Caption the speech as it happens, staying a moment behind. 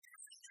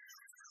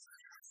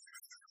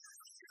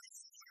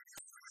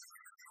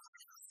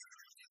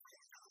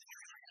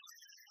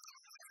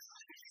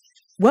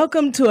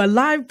Welcome to a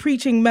live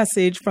preaching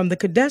message from the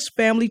Kadesh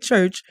Family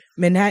Church,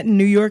 Manhattan,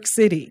 New York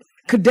City.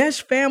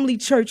 Kadesh Family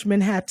Church,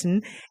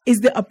 Manhattan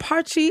is the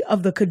eparchy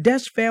of the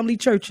Kadesh Family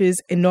Churches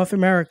in North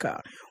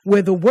America,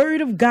 where the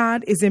Word of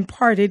God is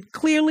imparted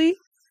clearly,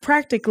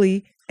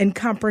 practically, and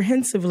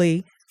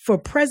comprehensively for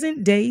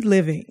present-day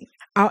living.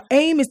 Our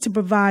aim is to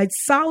provide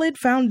solid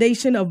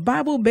foundation of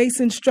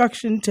Bible-based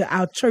instruction to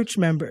our church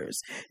members,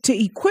 to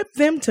equip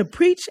them to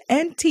preach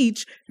and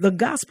teach the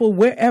gospel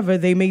wherever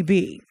they may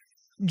be.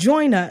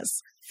 Join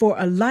us for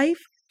a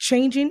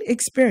life-changing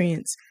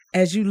experience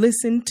as you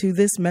listen to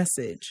this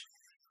message.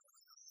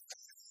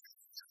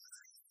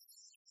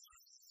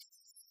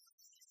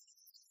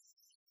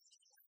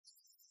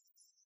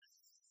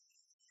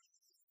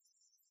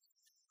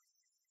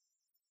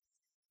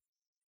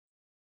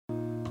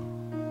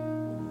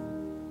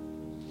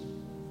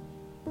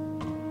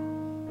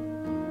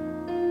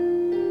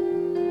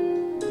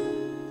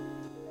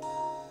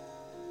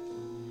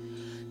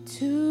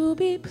 To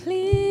be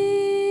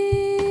pleasing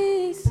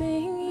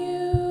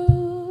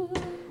you,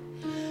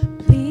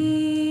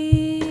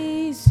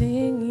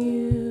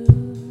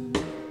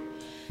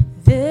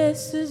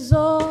 this is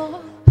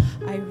all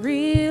I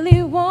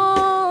really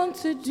want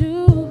to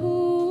do.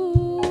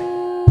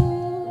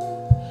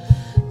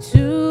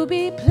 To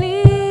be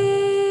pleasing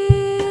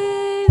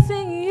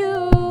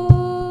you,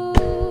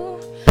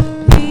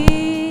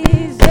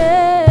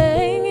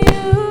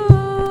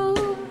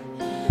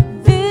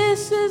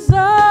 this is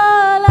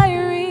all I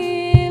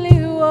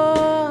really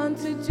want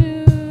to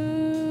do.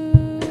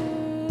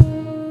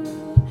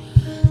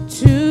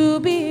 To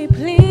be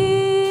pleasing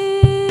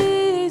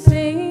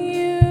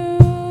you,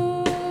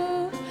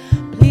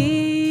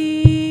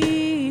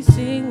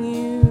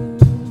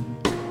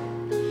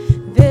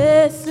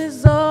 this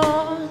is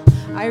all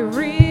I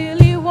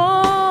really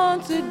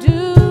want to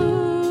do.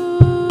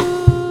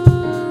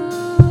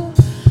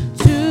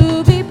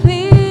 To be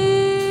pleasing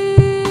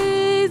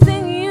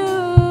you,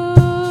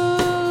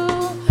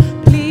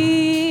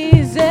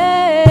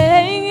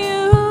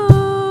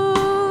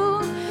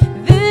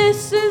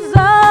 this is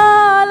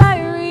all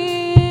I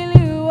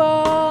really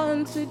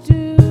want to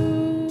do.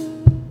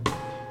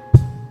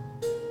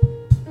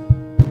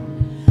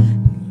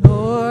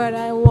 Lord,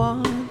 I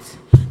want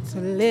to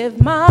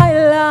live my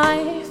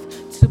life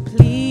to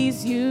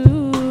please you.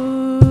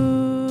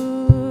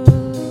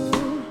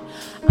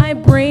 I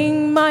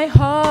bring my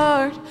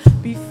heart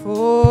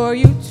before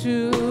you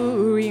to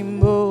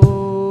remove.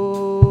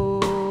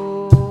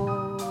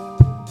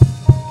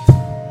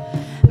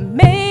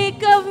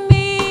 Make of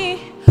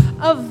me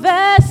a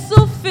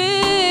vessel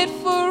fit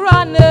for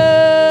honor,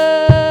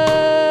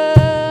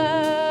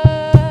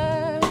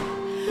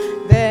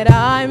 that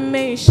I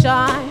may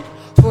shine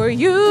for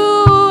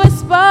you a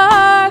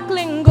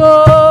sparkling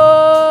gold.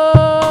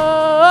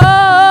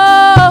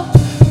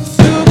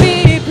 To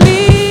be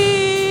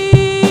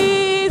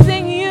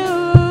pleasing you,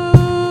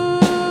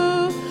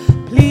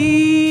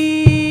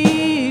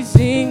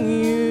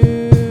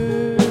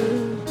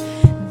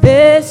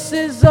 this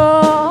is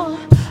all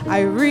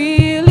I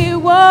really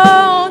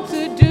want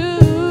to do.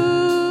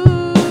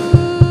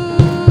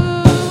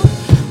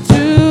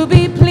 To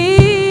be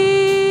pleasing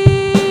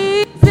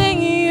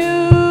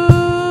you,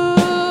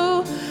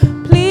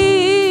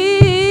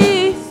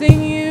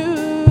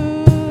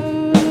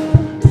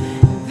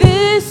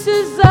 this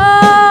is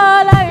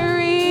all I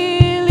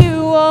really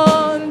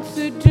want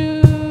to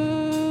do.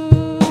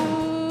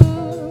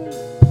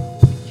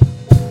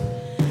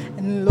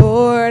 And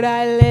Lord,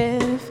 I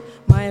live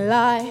my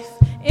life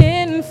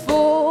in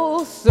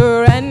full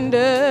surrender,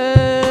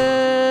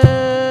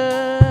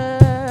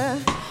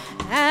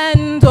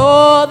 and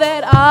all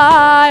that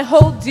I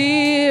hold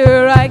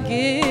dear I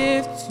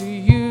give to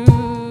you.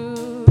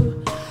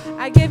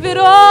 I give it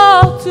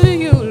all to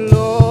you,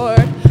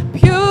 Lord.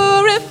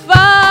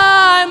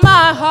 Purify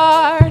my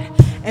heart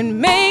and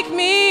make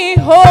me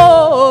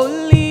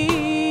holy,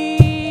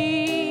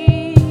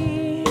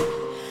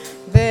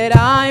 that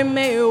I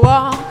may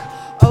walk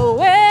a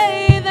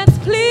way that's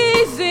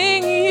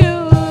pleasing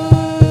you.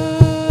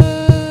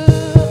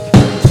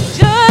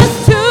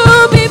 Just to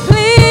be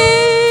pleasing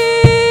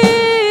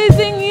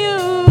you,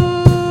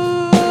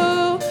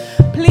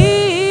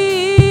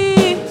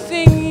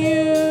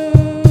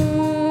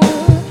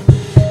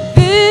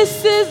 this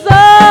is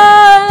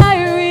all I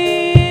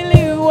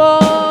really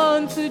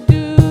want to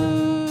do.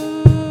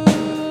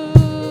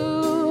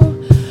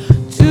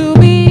 To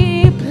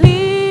be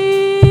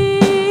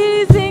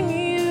pleasing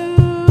you,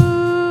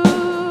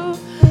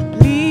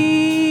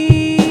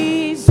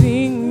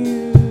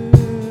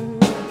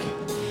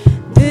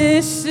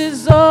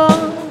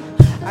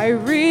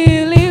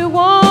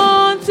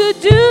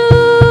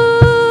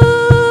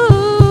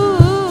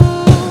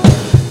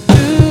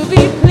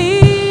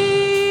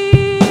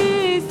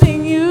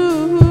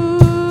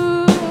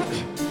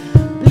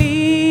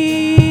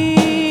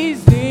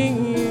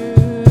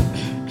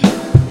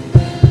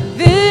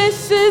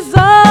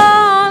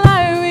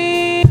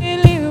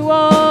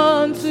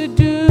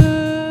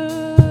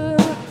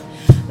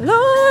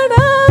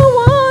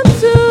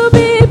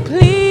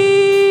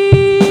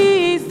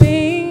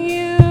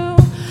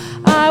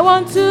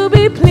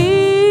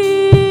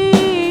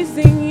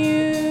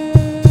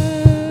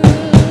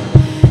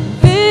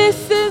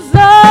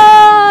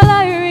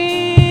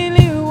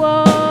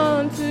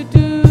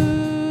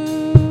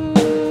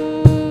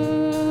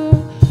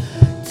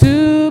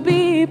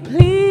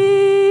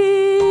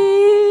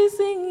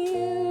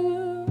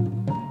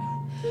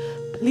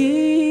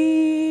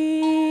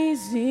 pleasing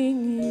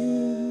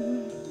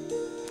you.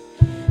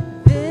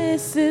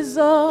 This is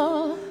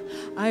all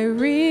I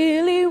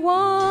really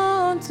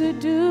want to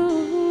do.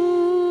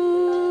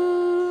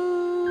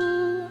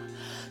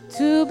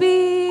 To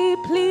be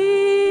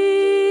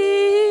pleasing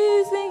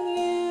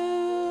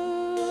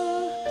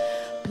you,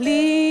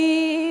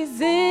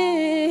 pleasing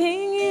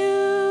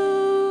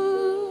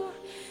you.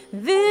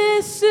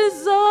 This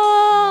is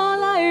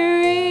all I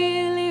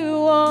really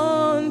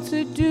want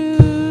to do.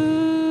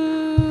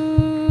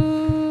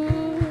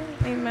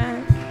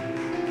 Amen.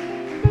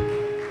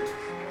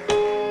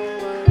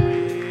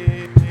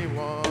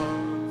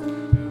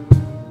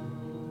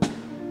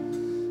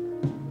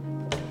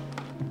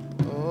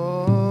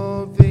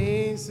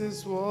 This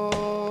is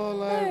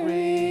all I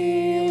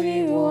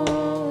really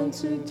want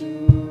to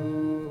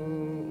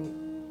do.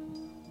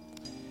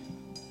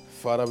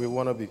 Father, we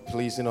want to be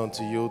pleasing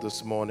unto you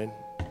this morning.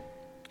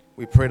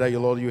 We pray that,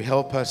 Lord, you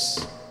help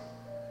us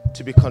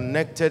to be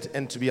connected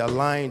and to be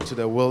aligned to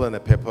the will and the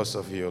purpose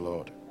of you,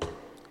 Lord.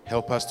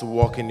 Help us to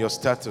walk in your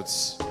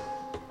statutes.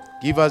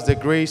 Give us the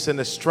grace and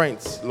the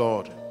strength,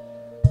 Lord,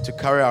 to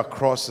carry our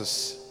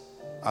crosses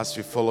as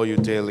we follow you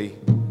daily.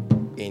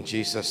 In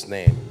Jesus'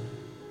 name,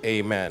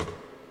 amen.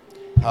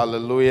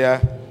 Hallelujah.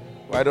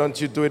 Why don't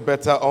you do it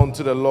better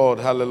unto the Lord?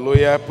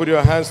 Hallelujah. Put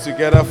your hands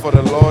together for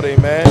the Lord.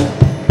 Amen.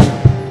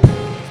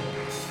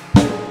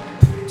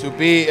 To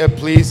be a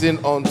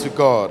pleasing unto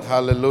God.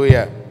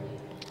 Hallelujah.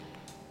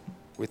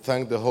 We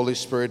thank the Holy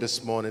Spirit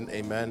this morning.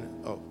 Amen.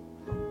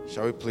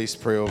 Shall we please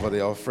pray over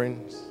the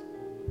offerings?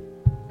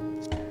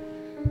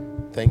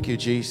 Thank you,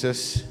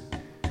 Jesus,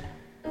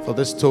 for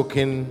this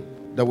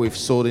token that we've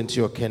sold into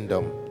your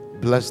kingdom.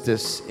 Bless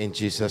this in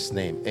Jesus'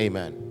 name.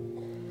 Amen.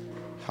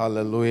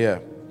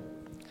 Hallelujah.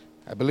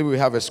 I believe we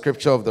have a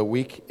scripture of the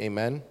week.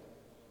 Amen.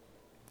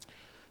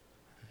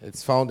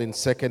 It's found in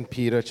 2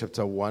 Peter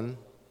chapter 1,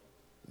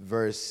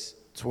 verse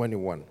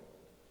 21.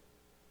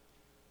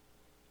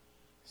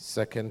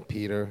 2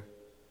 Peter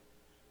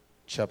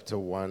chapter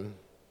 1,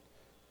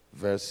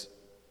 verse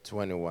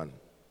 21.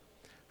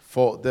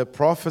 For the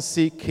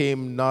prophecy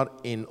came not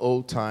in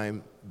old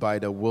time by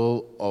the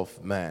will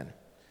of man,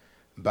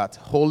 but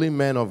holy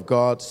men of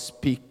God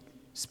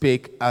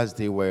spake as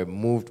they were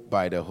moved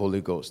by the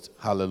Holy Ghost.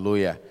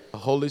 Hallelujah. The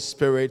Holy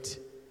Spirit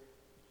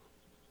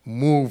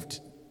moved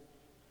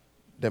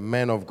the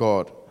men of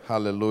God.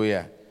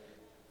 Hallelujah.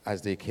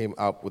 As they came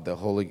up with the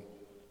Holy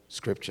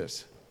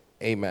Scriptures.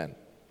 Amen.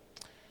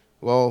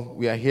 Well,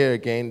 we are here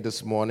again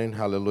this morning.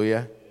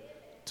 Hallelujah.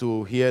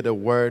 To hear the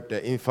word,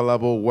 the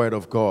infallible word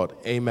of God.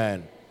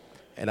 Amen.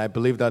 And I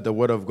believe that the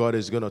word of God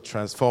is going to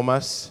transform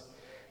us,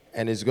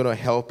 and it's going to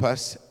help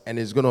us, and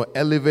it's going to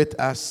elevate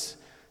us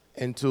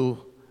into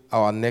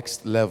our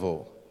next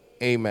level.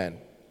 Amen.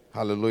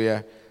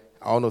 Hallelujah.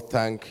 I want to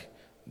thank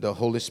the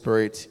Holy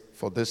Spirit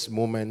for this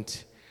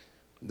moment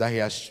that He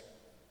has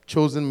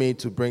chosen me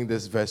to bring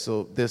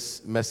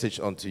this message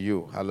unto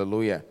you.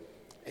 Hallelujah.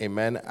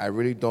 Amen. I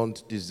really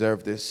don't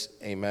deserve this.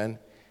 Amen.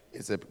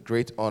 It's a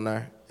great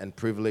honor and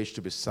privilege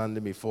to be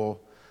standing before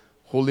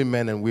holy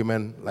men and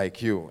women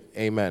like you.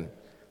 Amen.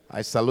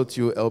 I salute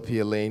you, LP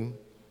Elaine.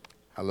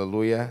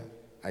 Hallelujah.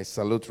 I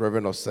salute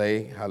Reverend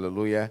Osei.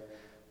 Hallelujah.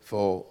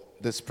 For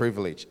this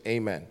privilege.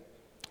 Amen.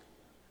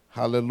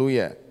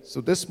 Hallelujah. So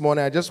this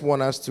morning, I just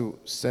want us to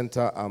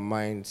center our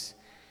minds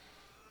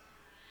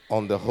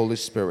on the Holy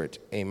Spirit.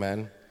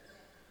 Amen.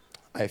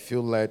 I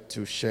feel led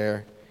to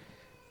share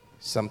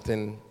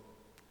something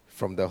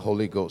from the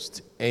Holy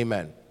Ghost.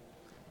 Amen.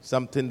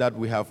 Something that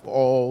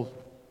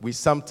we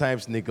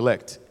sometimes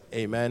neglect.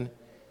 Amen.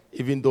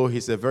 Even though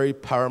He's a very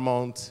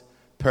paramount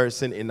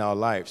person in our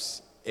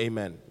lives.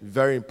 Amen.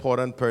 Very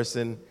important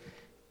person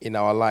in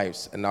our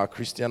lives and our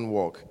Christian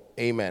walk.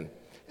 Amen.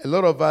 A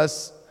lot of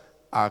us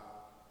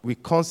we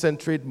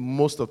concentrate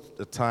most of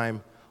the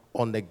time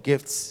on the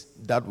gifts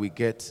that we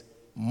get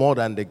more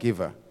than the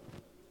giver.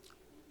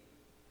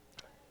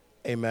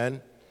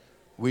 Amen.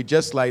 We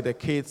just like the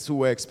kids who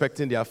were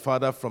expecting their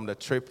father from the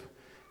trip,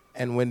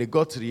 and when they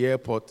got to the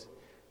airport,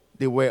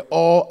 they were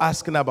all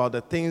asking about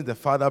the things the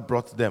father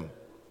brought them.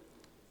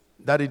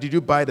 Daddy, did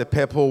you buy the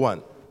purple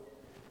one?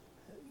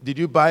 Did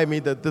you buy me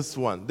this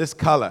one, this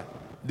color?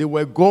 They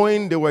were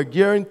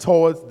gearing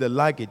towards the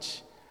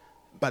luggage,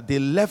 but they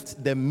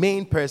left the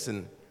main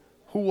person,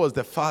 who was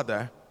the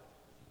father.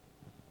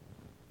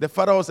 The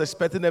father was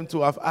expecting them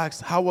to have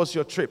asked, how was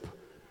your trip?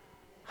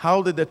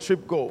 How did the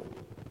trip go?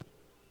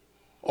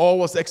 Or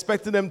was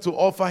expecting them to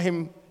offer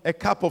him a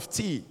cup of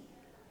tea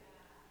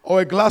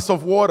or a glass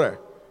of water.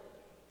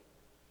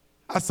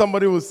 As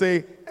somebody would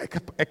say,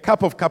 a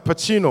cup of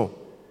cappuccino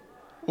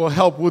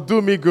will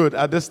do me good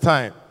at this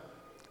time.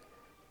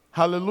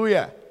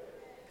 Hallelujah.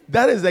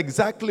 That is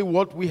exactly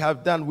what we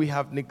have done. We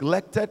have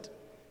neglected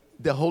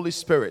the Holy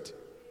Spirit,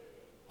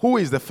 who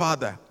is the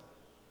Father.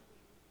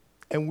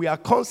 And we are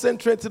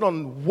concentrating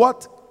on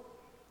what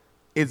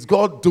is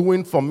God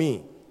doing for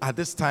me at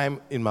this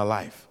time in my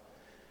life.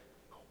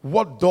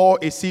 What door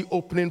is He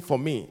opening for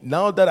me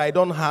now that I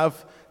don't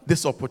have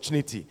this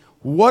opportunity?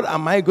 What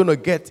am I going to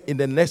get in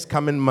the next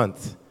coming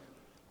month?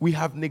 We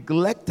have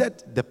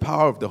neglected the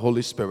power of the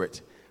Holy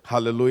Spirit.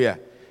 Hallelujah.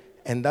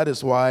 And that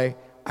is why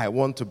I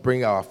want to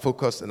bring our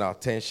focus and our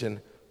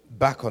attention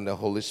back on the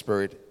Holy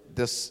Spirit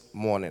this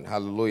morning.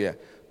 Hallelujah.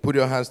 Put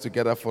your hands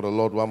together for the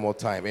Lord one more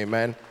time.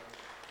 Amen.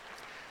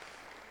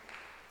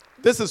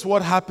 This is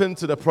what happened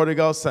to the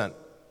prodigal son.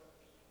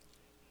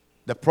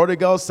 The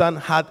prodigal son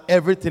had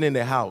everything in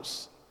the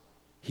house.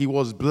 He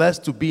was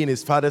blessed to be in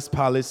his father's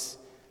palace,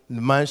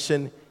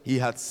 mansion. He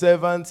had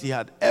servants. He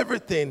had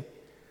everything.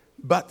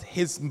 But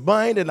his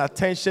mind and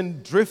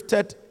attention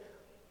drifted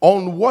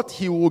on what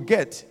he will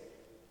get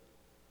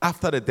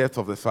after the death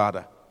of the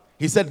father.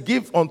 He said,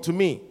 give unto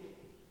me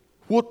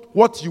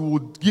what you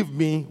would give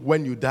me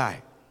when you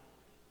die.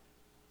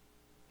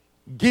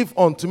 Give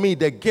unto me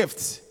the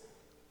gifts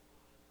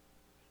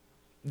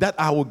that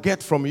I will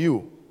get from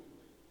you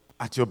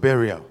at your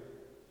burial.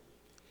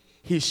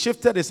 He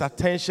shifted his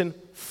attention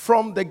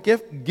from the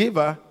gift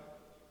giver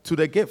to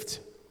the gift.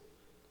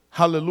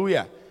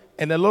 Hallelujah.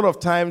 And a lot of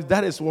times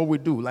that is what we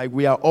do. Like,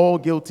 we are all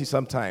guilty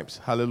sometimes.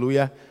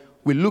 Hallelujah.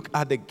 We look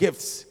at the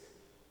gifts.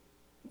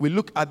 We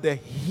look at the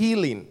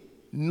healing,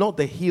 not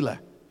the healer.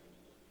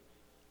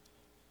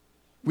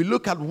 We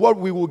look at what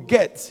we will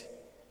get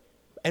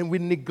and we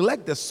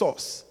neglect the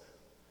source.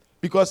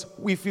 Because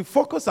if we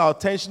focus our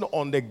attention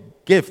on the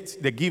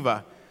gift, the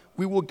giver,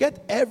 we will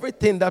get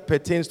everything that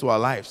pertains to our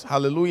lives.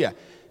 Hallelujah.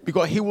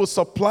 Because he will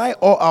supply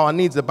all our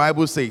needs, the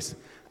Bible says,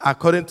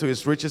 according to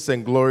his riches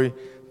and glory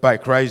by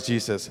Christ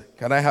Jesus.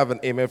 Can I have an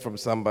amen from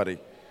somebody?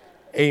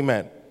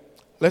 Amen.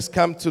 Let's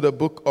come to the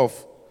book of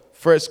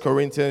 1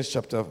 Corinthians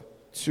chapter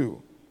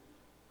 2.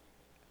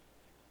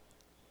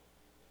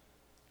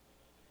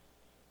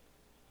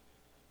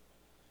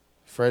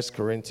 First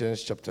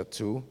Corinthians chapter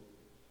 2.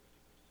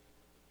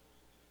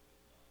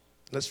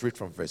 Let's read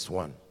from verse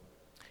 1.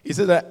 He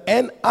says that,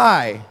 and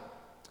I,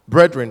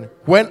 brethren,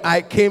 when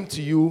I came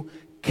to you,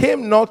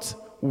 came not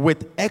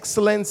with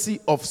excellency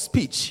of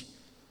speech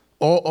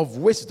or of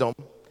wisdom,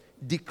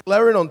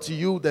 declaring unto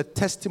you the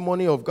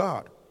testimony of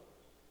God.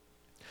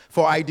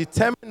 For I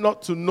determined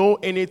not to know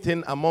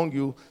anything among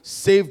you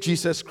save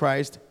Jesus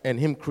Christ and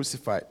him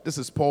crucified. This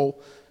is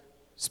Paul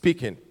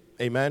speaking.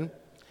 Amen.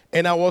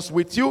 And I was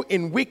with you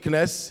in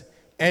weakness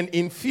and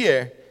in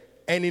fear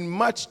and in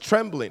much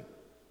trembling.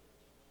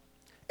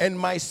 And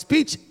my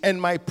speech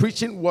and my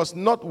preaching was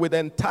not with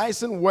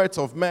enticing words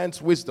of man's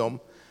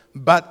wisdom,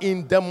 but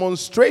in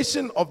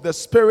demonstration of the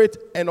Spirit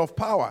and of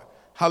power.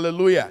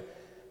 Hallelujah.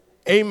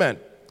 Amen.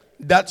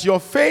 That your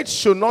faith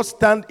should not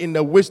stand in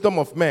the wisdom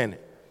of men,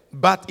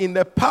 but in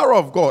the power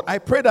of God. I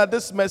pray that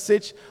this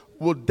message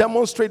will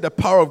demonstrate the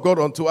power of God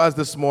unto us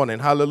this morning.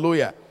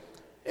 Hallelujah.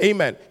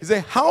 Amen. He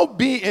said,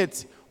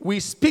 howbeit we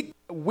speak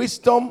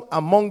wisdom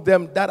among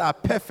them that are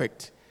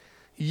perfect,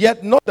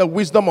 yet not the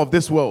wisdom of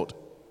this world.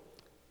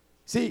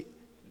 See,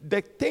 the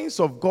things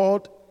of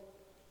God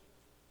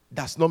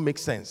does not make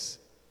sense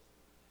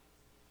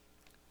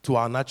to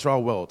our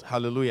natural world.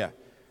 Hallelujah.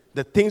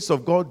 The things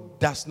of God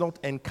does not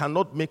and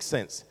cannot make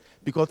sense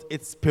because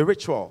it's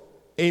spiritual.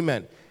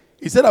 Amen.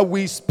 He said that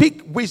we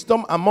speak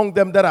wisdom among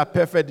them that are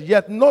perfect,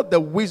 yet not the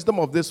wisdom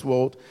of this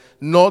world,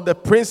 nor the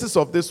princes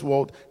of this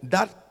world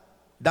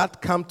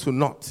that come to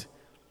naught.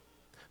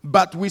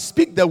 But we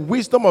speak the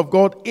wisdom of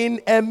God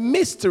in a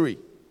mystery.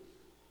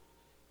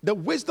 The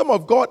wisdom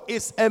of God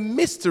is a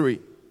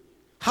mystery.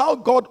 How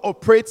God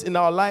operates in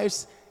our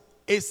lives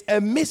is a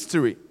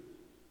mystery.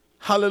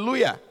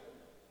 Hallelujah.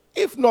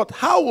 If not,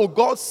 how will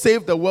God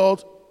save the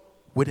world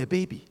with a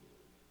baby?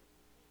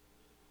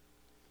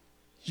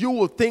 You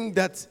will think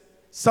that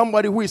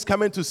somebody who is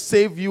coming to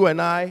save you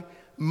and I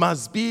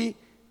must be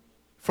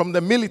from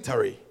the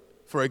military,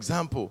 for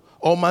example,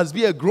 or must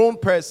be a grown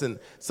person,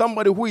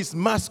 somebody who is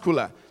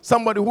muscular,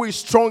 somebody who is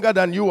stronger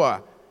than you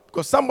are.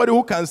 Because somebody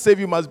who can save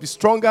you must be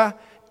stronger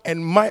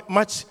and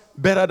much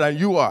better than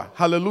you are.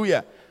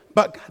 Hallelujah.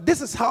 But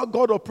this is how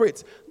God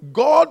operates.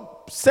 God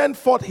sent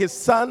forth his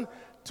son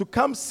to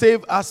come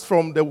save us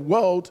from the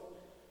world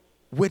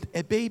with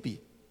a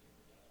baby.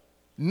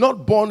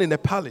 Not born in a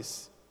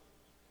palace.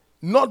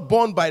 Not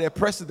born by the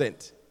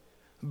president.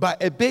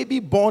 But a baby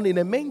born in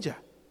a manger.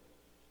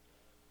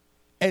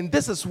 And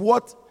this is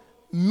what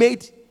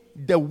made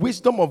the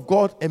wisdom of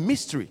God a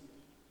mystery.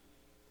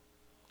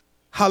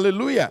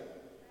 Hallelujah.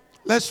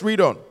 Let's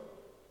read on.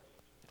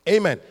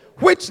 Amen.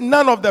 Which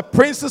none of the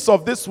princes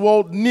of this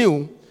world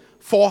knew,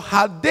 for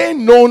had they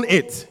known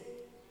it,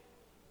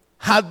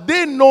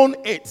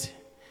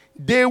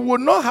 they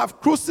would not have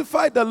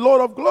crucified the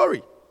Lord of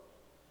glory.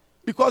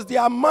 Because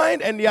their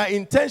mind and their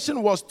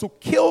intention was to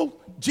kill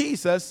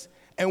Jesus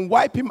and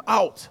wipe him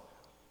out.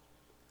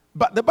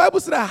 But the Bible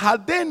said that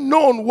had they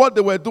known what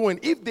they were doing,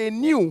 if they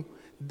knew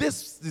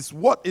this is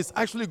what is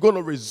actually going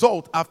to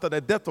result after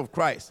the death of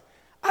Christ,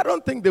 I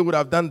don't think they would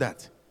have done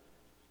that.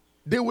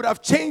 They would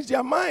have changed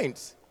their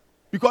minds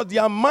because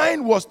their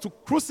mind was to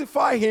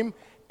crucify him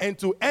and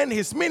to end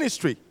his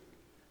ministry.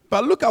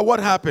 But look at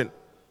what happened.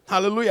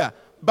 Hallelujah.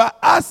 But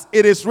as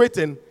it is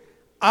written,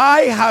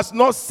 eye has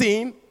not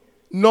seen,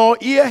 nor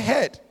ear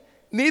heard,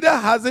 neither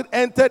has it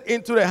entered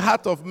into the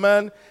heart of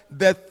man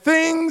the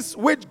things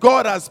which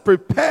God has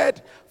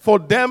prepared for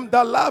them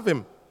that love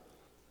him.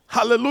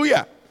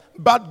 Hallelujah.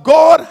 But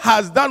God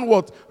has done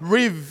what?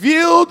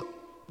 Revealed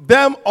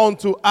them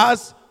unto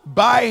us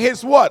by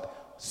his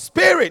what?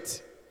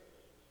 Spirit.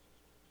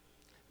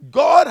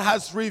 God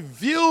has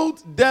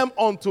revealed them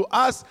unto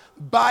us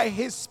by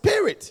his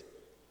Spirit.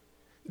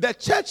 The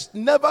church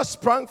never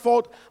sprang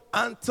forth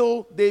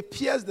until they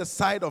pierced the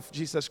side of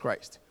Jesus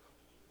Christ.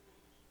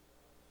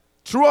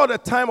 Throughout the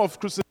time of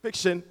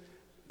crucifixion,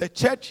 the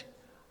church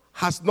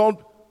has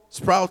not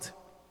sprouted.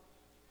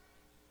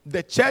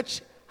 The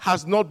church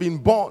has not been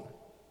born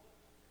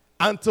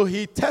until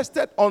he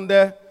tested on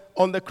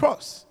the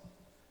cross.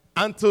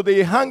 Until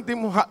they hanged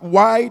him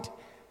wide,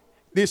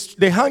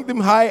 they hanged him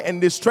high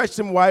and they stretched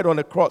him wide on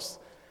the cross.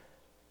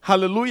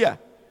 Hallelujah.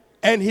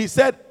 And he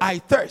said, I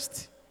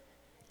thirst.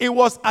 It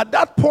was at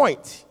that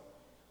point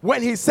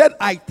when he said,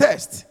 I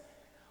thirst,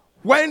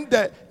 when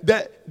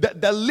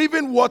the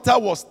living water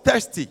was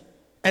thirsty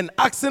and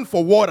asking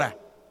for water.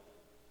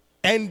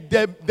 And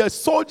the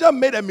soldier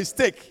made a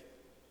mistake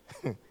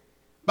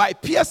by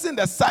piercing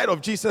the side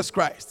of Jesus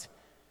Christ.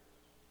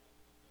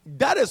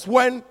 That is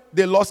when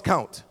they lost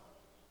count.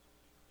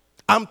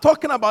 I'm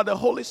talking about the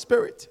Holy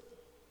Spirit.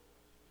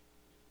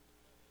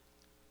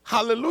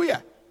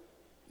 Hallelujah.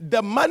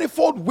 The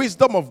manifold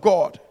wisdom of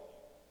God.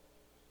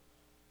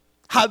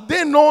 Had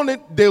they known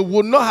it, they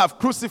would not have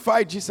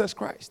crucified Jesus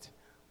Christ.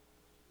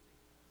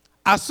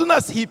 As soon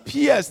as he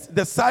pierced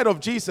the side of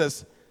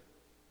Jesus,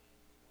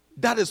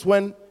 that is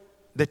when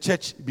the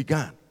church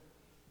began.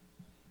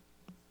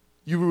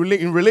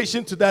 In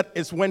relation to that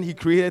is when he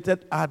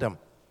created Adam.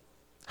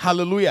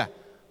 Hallelujah.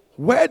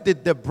 Where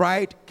did the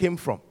bride came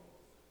from?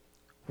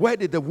 Where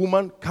did the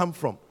woman come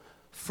from?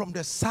 From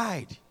the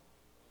side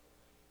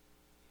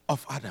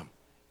of Adam.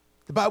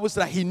 The Bible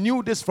says that he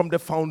knew this from the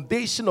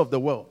foundation of the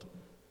world.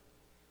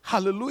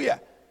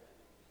 Hallelujah.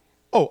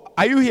 Oh,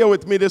 are you here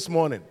with me this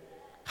morning?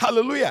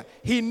 Hallelujah.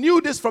 He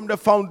knew this from the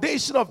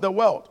foundation of the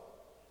world.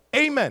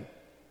 Amen.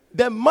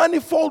 The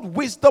manifold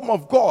wisdom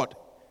of God.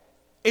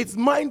 It's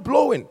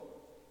mind-blowing.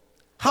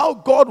 How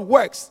God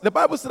works. The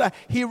Bible says that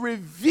he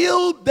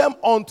revealed them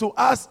unto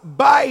us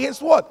by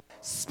his what?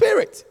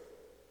 Spirit.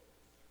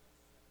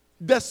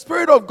 The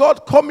Spirit of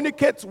God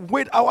communicates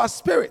with our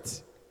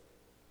spirit.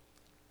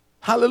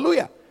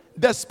 Hallelujah.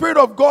 The Spirit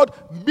of God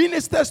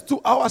ministers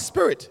to our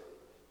spirit.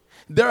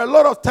 There are a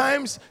lot of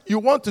times you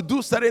want to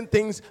do certain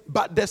things,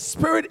 but the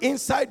Spirit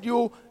inside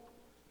you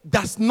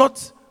does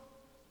not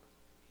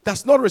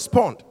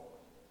respond.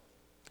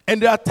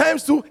 And there are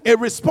times too, it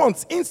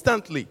responds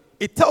instantly.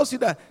 It tells you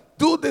that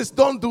do this,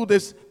 don't do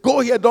this,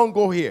 go here, don't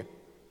go here.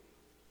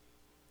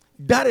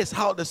 That is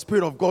how the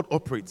Spirit of God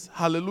operates.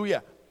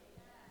 Hallelujah.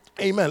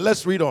 Amen.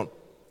 Let's read on.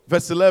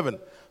 Verse 11.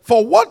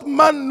 For what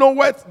man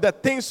knoweth the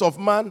things of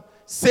man,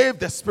 save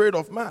the spirit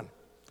of man,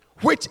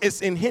 which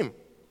is in him?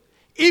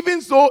 Even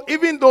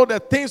though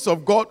the things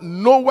of God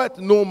knoweth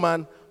no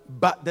man,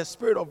 but the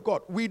Spirit of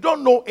God. We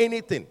don't know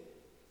anything.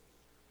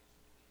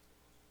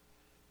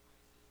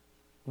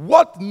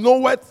 What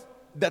knoweth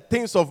the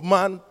things of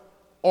man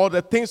or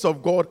the things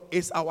of God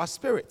is our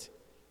spirit.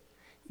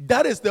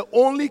 That is the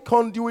only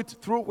conduit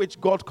through which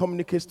God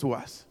communicates to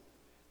us.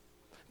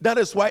 That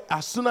is why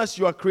as soon as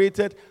you are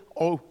created,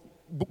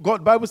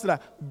 Bible says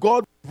that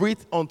God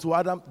breathed unto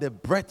Adam the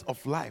breath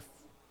of life,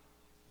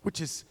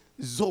 which is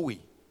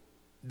Zoe.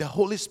 The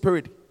Holy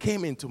Spirit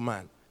came into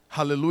man.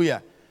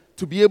 Hallelujah.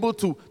 To be able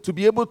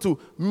to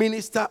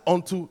minister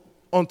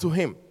unto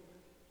him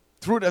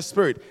through the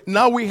Spirit.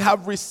 Now we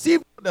have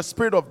received the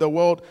spirit of the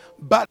world,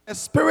 but the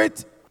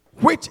Spirit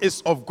which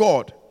is of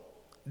God,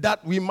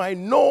 that we might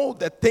know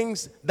the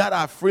things that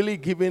are freely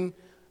given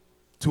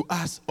to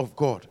us of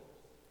God.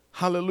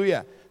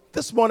 Hallelujah.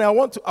 This morning I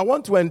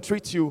want to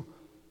entreat you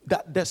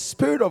that the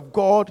Spirit of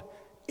God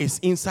is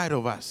inside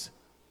of us.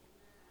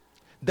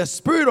 The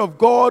Spirit of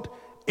God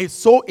is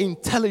so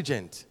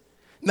intelligent.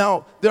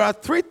 Now, there are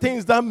three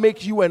things that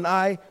make you and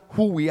I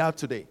who we are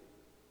today.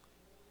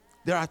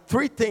 There are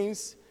three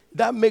things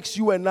that makes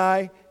you and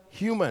I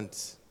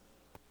humans.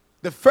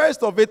 The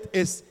first of it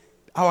is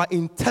our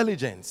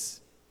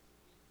intelligence.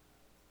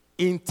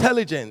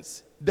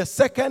 Intelligence. The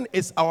second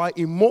is our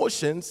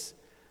emotions.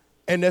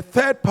 And the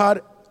third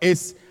part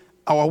is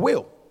our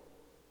will.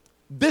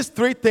 These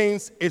three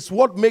things is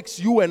what makes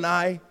you and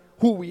I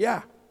who we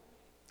are.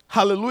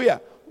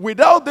 Hallelujah.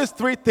 Without these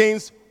three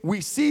things, we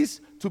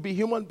cease to be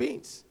human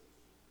beings.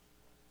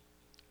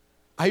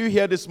 Are you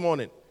here this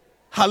morning?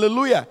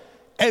 Hallelujah.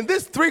 And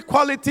these three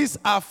qualities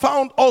are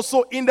found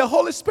also in the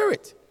Holy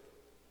Spirit.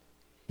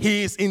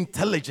 He is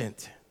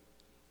intelligent.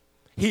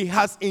 He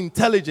has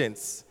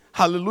intelligence.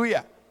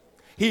 Hallelujah.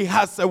 He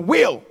has a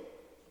will.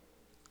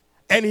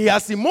 And he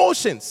has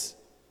emotions.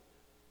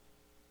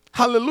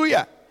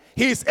 Hallelujah.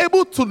 He is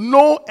able to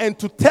know and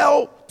to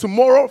tell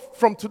tomorrow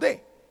from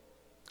today.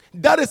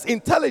 That is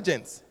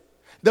intelligence.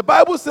 The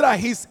Bible says that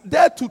he's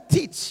there to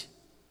teach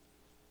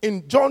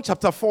in John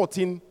chapter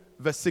 14,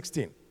 verse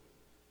 16.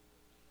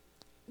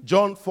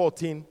 John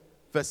 14,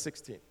 verse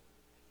 16.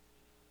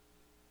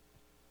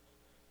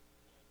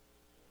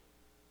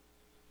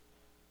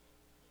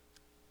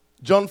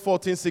 John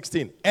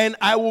 14:16. And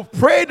I will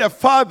pray the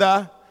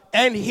Father,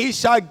 and he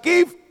shall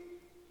give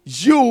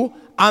you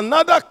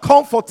another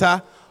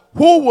comforter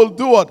who will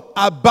do what?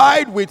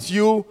 Abide with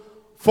you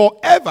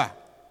forever.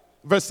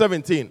 Verse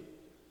 17.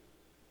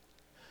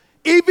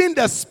 Even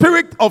the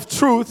Spirit of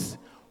truth,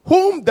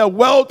 whom the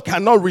world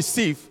cannot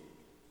receive,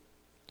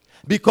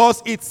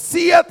 because it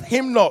seeth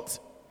him not,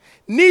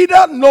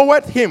 neither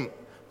knoweth him,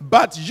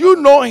 but you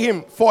know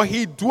him, for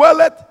he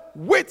dwelleth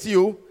with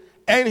you,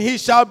 and he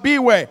shall be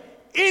where?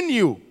 In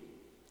you.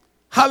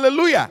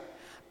 Hallelujah.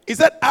 He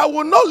said, I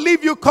will not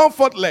leave you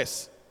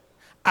comfortless.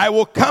 I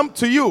will come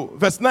to you.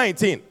 Verse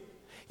 19.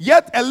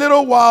 Yet a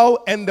little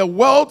while, and the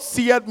world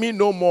seeth me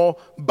no more,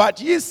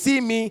 but ye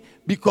see me,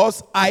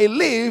 because I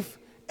live,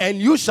 and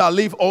you shall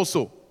live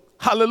also.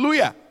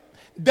 Hallelujah.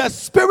 The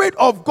Spirit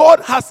of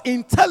God has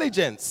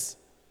intelligence.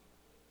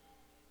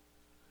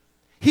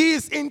 He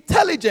is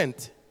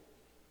intelligent.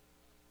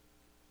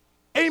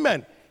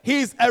 Amen.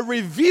 He is a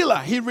revealer.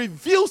 He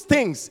reveals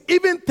things,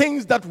 even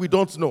things that we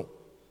don't know.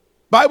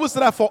 Bible says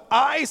that for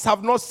eyes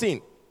have not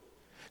seen,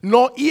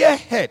 nor ear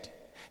heard,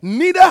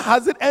 neither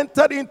has it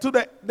entered into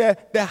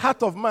the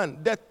heart of man,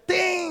 the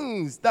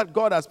things that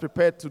God has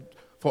prepared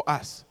for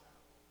us.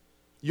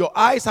 Your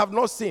eyes have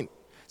not seen.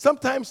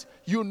 Sometimes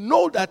you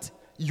know that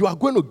you are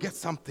going to get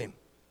something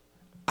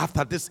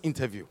after this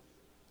interview.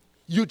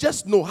 You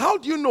just know. How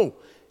do you know?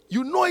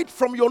 You know it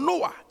from your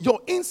knower, your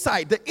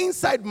inside, the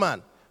inside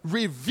man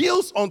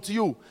reveals unto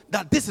you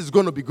that this is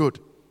going to be good.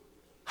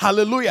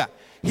 Hallelujah.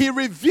 He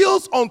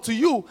reveals unto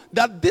you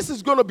that this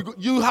is going to be good.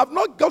 You have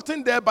not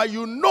gotten there, but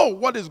you know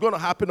what is going to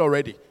happen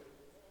already.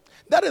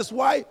 That is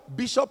why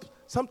Bishop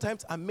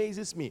sometimes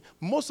amazes me.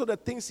 Most of the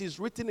things he's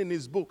written in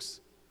his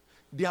books,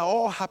 they are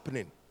all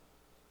happening.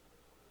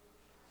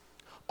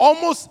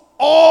 Almost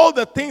all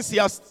the things he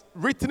has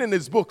written in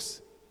his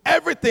books,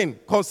 everything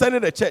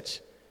concerning the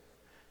church,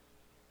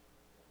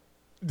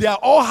 they are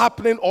all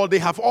happening, or they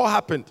have all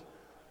happened.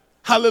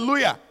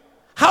 Hallelujah.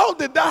 How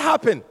did that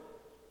happen?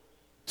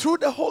 Through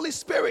the Holy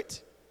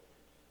Spirit.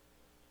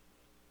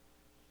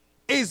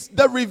 Is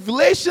the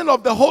revelation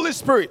of the Holy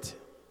Spirit.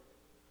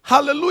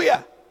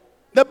 Hallelujah.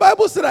 The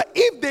Bible said that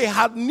if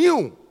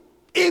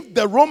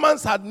the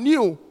Romans had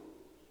knew,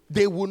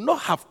 they would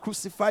not have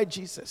crucified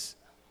Jesus.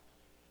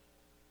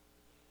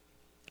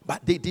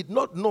 But they did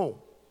not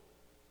know.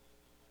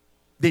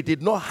 They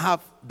did not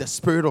have the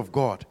Spirit of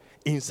God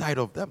inside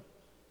of them.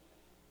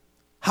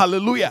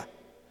 Hallelujah.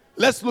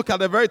 Let's look at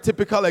a very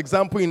typical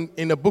example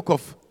in the book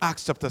of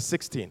Acts chapter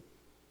 16.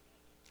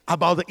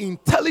 About the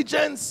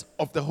intelligence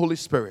of the Holy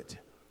Spirit.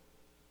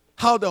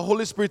 How the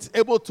Holy Spirit is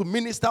able to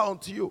minister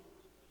unto you.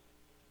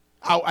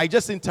 I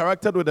just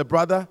interacted with a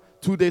brother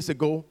 2 days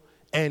ago,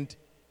 and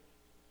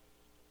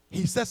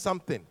he said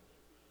something.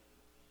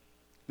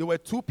 There were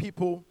two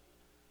people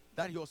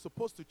that he was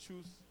supposed to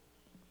choose.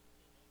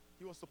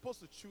 He was supposed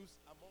to choose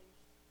among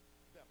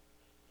them.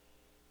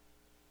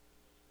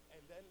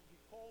 And then he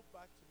called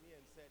back to me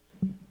and said,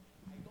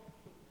 I don't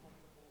feel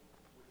comfortable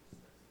with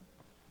this person,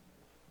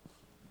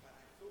 but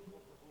I feel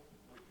comfortable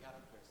with the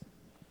other person.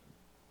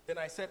 Then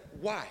I said,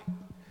 why?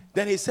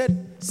 Then he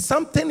said,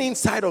 something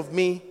inside of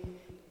me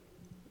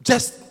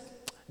just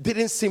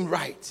didn't seem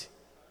right.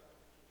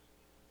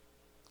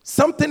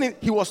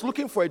 He was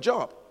looking for a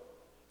job.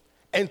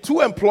 And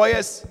two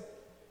employers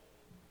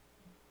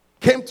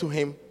came to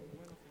him,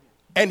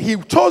 and he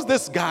chose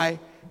this guy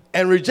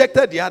and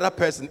rejected the other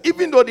person,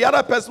 even though the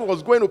other person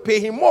was going to pay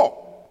him more.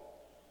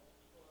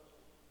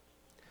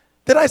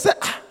 Then I said,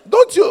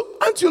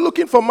 aren't you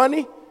looking for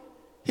money?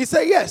 He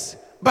said, yes,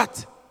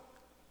 but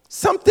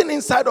something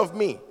inside of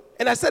me.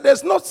 And I said,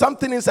 there's not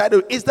something inside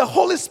of you. It's the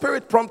Holy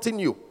Spirit prompting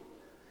you.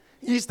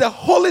 It's the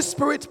Holy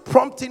Spirit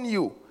prompting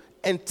you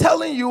and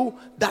telling you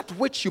that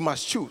which you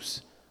must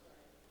choose.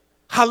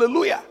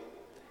 Hallelujah.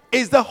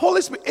 It's the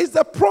Holy Spirit. It's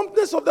the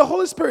promptness of the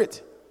Holy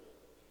Spirit.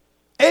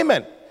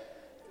 Amen.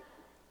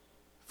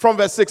 From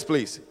verse 6,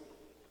 please.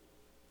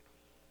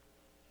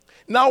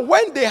 Now,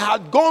 when they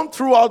had gone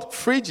throughout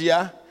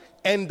Phrygia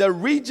and the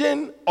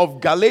region of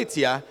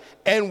Galatia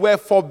and were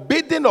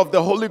forbidden of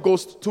the Holy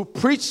Ghost to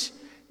preach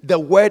the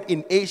word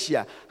in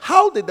Asia,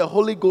 how did the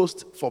Holy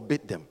Ghost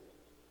forbid them?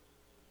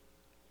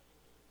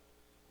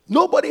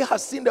 Nobody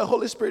has seen the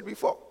Holy Spirit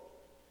before.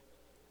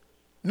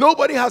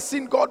 Nobody has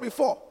seen God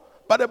before.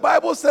 But the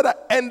Bible said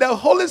that, and the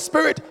Holy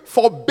Spirit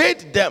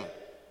forbade them.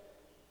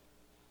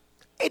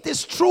 It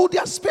is through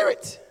their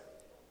spirit.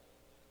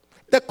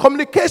 The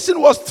communication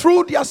was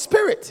through their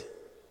spirit.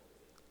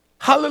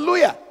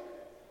 Hallelujah.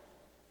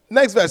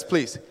 Next verse,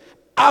 please.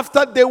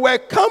 After they were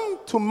come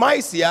to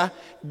Mysia,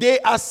 they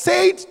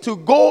essayed to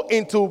go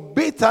into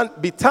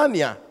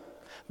Bithynia,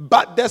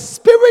 but the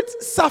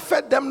Spirit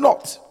suffered them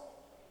not.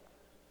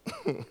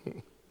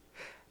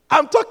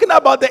 I'm talking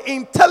about the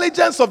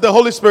intelligence of the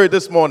Holy Spirit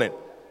this morning.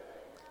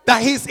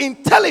 That He's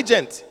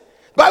intelligent.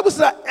 The Bible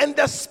says, and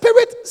the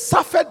Spirit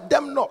suffered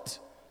them not.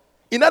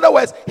 In other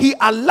words, He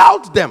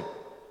allowed them.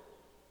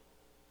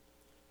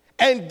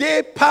 And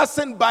they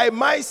passing by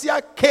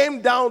Mysia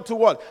came down to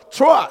what?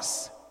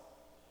 Troas.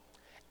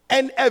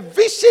 And a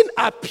vision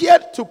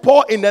appeared to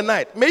Paul in the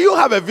night. May you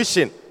have a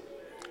vision.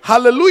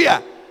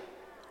 Hallelujah.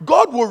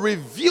 God will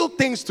reveal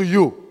things to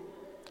you.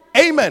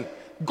 Amen.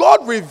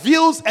 God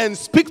reveals and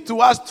speaks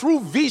to us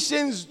through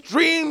visions,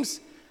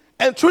 dreams,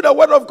 and through the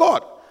word of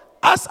God.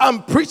 As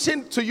I'm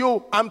preaching to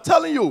you, I'm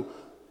telling you,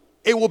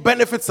 it will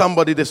benefit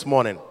somebody this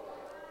morning.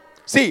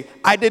 See,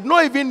 I did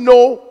not even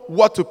know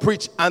what to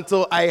preach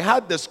until I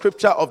had the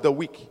scripture of the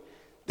week.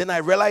 Then I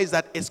realized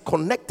that it's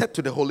connected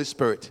to the Holy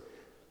Spirit.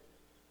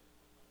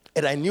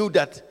 And I knew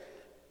that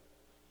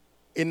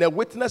in a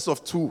witness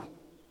of two,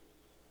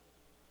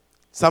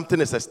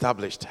 something is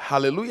established.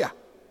 Hallelujah.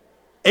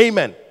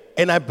 Amen.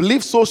 And I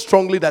believe so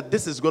strongly that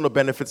this is going to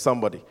benefit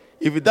somebody.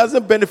 If it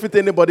doesn't benefit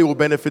anybody, it will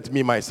benefit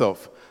me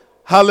myself.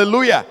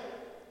 Hallelujah.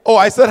 Oh,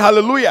 I said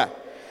hallelujah.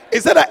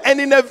 It said that, and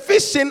in a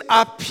vision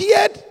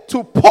appeared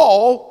to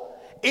Paul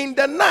in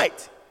the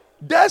night.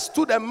 There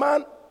stood a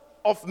man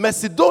of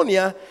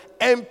Macedonia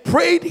and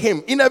prayed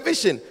him in a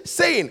vision,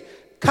 saying,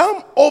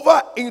 come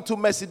over into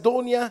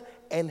Macedonia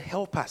and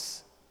help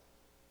us.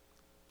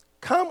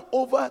 Come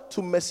over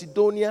to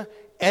Macedonia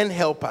and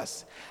help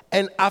us.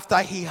 And after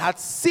he had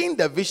seen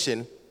the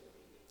vision,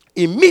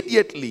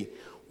 immediately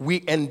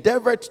we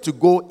endeavored to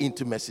go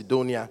into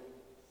Macedonia,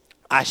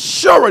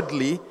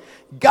 assuredly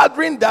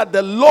gathering that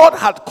the Lord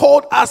had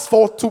called us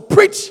for to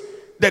preach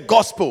the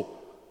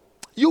gospel.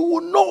 You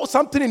will know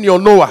something in your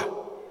knower.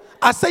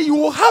 I say you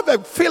will have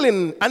a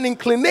feeling, an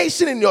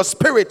inclination in your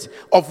spirit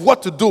of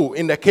what to do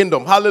in the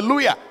kingdom.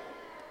 Hallelujah.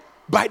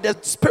 By the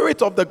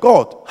Spirit of the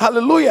God.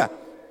 Hallelujah.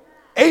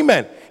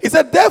 Amen. He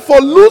said,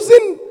 therefore,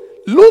 losing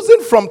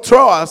from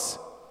Troas,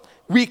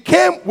 we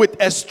came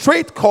with a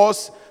straight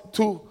course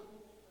to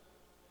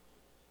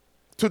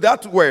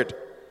that word.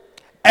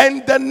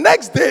 And the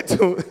next day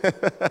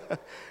to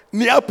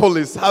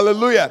Neapolis.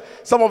 Hallelujah.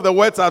 Some of the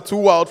words are too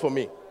wild for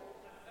me.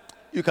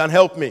 You can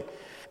help me.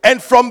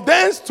 And from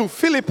thence to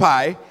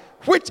Philippi,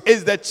 which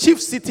is the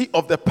chief city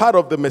of the part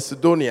of the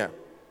Macedonia,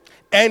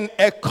 and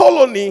a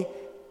colony.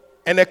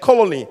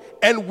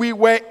 And we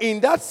were in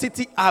that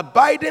city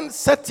abiding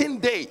certain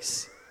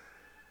days.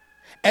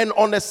 And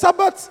on the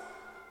Sabbath,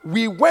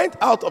 we went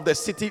out of the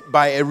city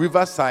by a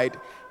riverside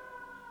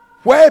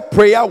where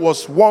prayer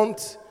was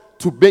wont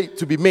to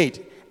be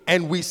made.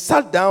 And we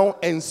sat down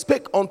and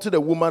spake unto the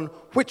woman,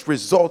 which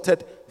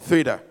resulted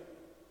thither.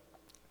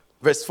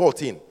 Verse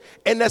 14.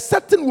 And a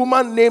certain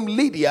woman named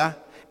Lydia,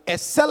 a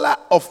seller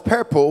of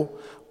purple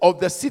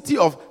of the city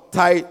of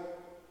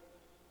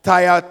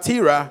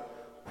Thyatira,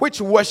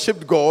 which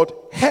worshipped God,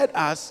 heard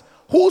us,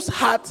 whose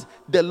heart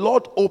the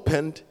Lord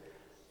opened,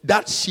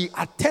 that she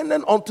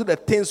attended unto the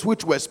things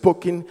which were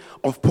spoken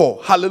of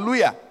Paul.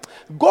 Hallelujah.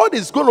 God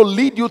is going to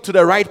lead you to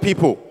the right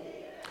people.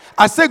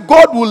 I say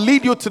God will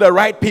lead you to the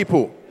right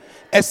people.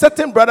 A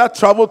certain brother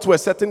traveled to a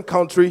certain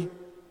country,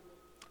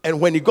 and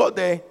when he got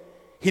there,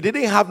 he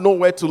didn't have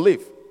nowhere to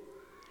live.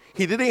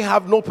 He didn't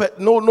have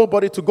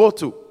nobody to go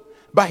to.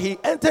 But he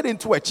entered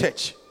into a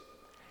church.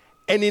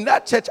 And in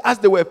that church, as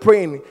they were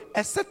praying,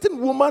 a certain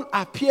woman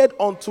appeared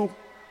unto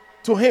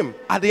him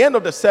at the end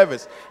of the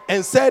service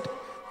and said,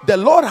 the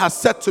Lord has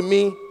said to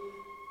me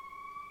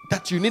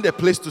that you need a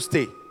place to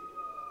stay.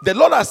 The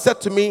Lord has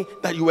said to me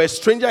that you are a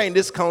stranger in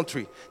this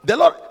country. The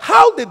Lord,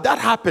 how did that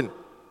happen?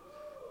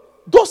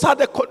 Those are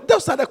the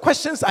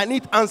questions I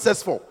need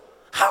answers for.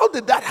 How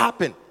did that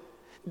happen?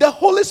 The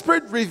Holy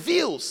Spirit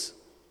reveals.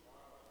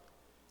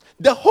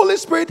 The Holy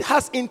Spirit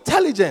has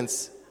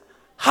intelligence.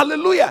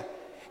 Hallelujah.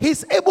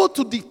 He's able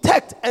to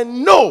detect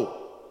and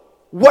know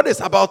what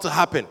is about to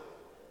happen.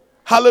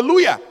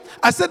 Hallelujah.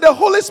 I said the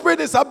Holy Spirit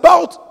is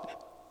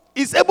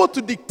able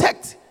to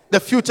detect the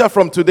future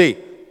from today.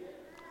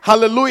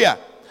 Hallelujah.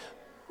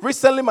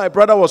 Recently, my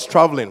brother was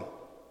traveling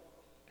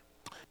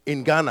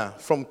in Ghana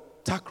from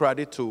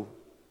Takoradi to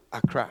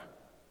Accra.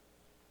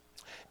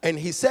 And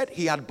he said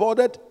he had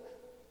boarded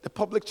the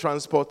public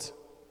transport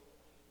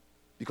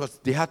because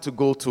they had to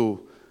go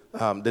to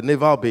the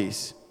naval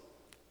base.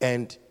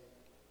 And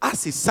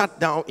as he sat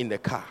down in the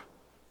car,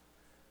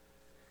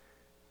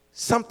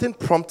 something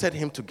prompted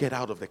him to get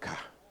out of the car.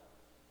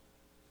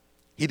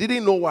 He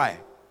didn't know why,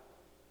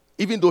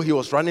 even though he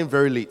was running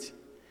very late.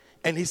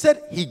 And he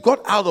said he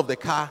got out of the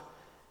car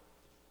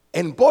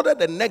and boarded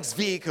the next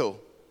vehicle,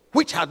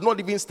 which had not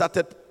even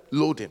started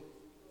loading.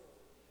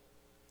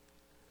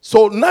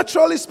 So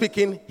naturally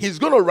speaking, he's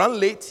going to run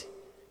late.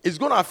 It's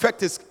going to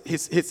affect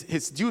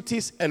his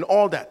duties and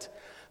all that.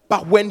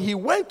 But when he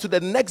went to the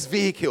next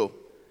vehicle,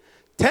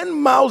 10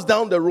 miles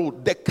down the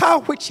road, the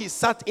car which he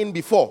sat in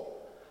before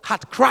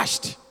had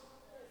crashed.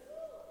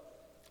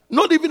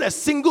 Not even a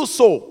single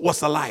soul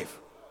was alive.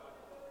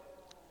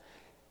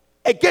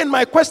 Again,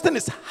 my question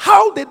is,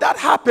 how did that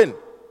happen?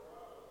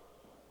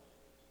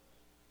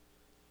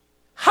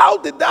 How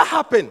did that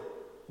happen?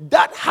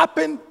 That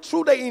happened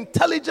through the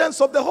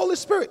intelligence of the Holy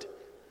Spirit.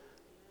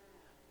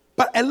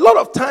 But a lot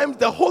of times,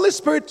 the Holy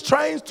Spirit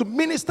tries to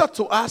minister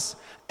to us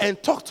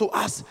and talk to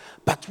us,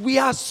 but we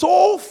are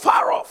so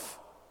far off.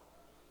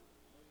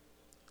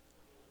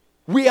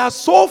 We are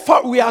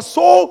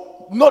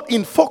so not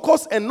in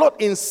focus and not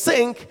in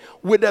sync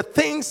with the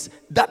things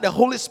that the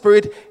Holy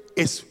Spirit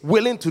is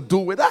willing to do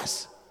with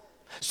us.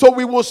 So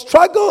we will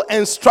struggle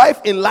and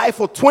strive in life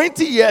for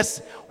 20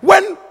 years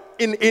when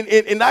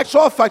in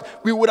actual fact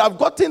we would have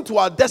gotten to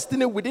our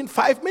destiny within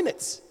 5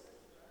 minutes.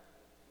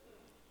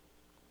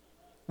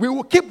 We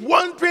will keep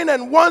wandering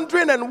and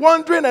wandering and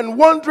wandering and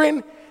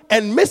wandering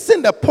and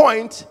missing the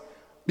point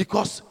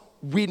because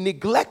we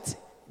neglect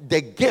the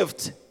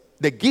gift,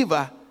 the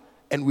giver,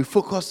 and we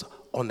focus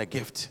on the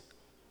gift.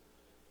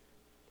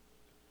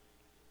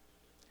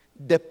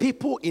 The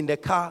people in the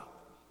car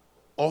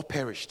all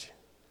perished,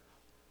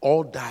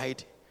 all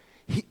died.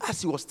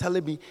 As he was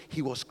telling me,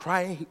 he was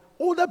crying.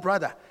 Older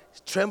brother,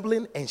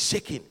 trembling and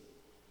shaking.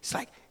 It's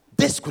like,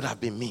 this could have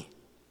been me.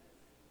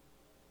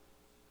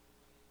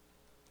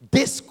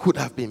 This could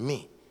have been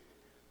me.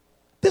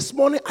 This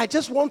morning, I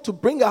just want to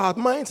bring our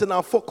minds and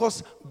our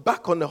focus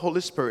back on the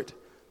Holy Spirit.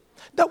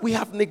 That we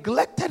have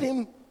neglected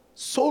him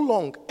so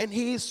long, and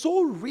he is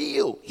so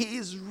real. He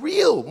is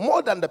real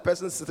more than the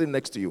person sitting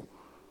next to you.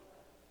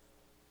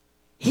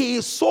 He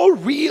is so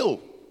real,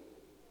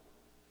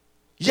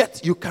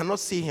 yet you cannot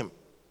see him.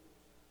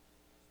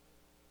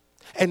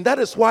 And that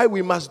is why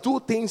we must do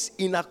things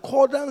in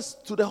accordance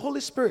to the Holy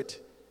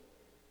Spirit.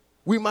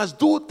 We must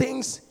do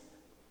things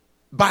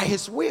by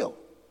his will.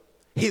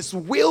 His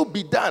will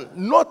be done,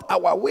 not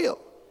our will.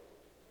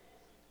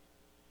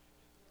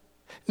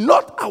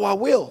 Not our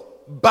will,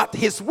 but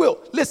his will.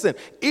 Listen,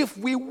 if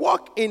we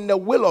walk in the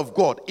will of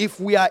God, if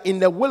we are in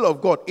the will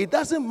of God, it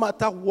doesn't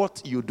matter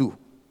what you do.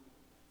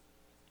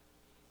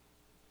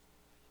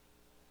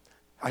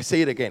 I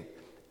say it again.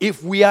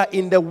 If we are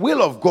in the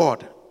will of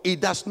God, it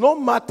does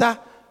not matter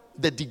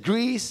the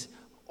degrees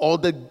or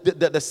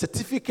the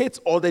certificates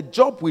or the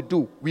job we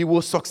do, we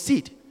will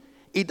succeed.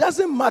 It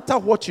doesn't matter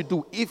what you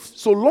do. If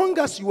so long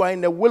as you are in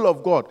the will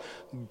of God,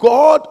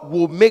 God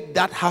will make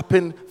that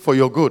happen for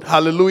your good.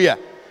 Hallelujah.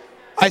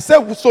 I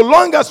said, so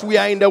long as we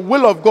are in the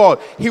will of God,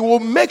 he will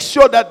make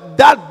sure that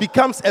that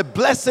becomes a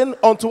blessing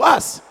unto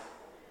us.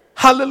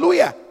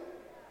 Hallelujah.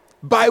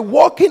 By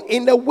walking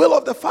in the will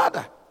of the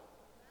Father.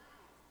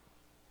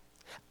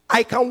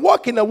 I can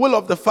walk in the will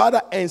of the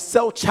Father and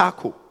sell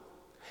charcoal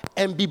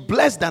and be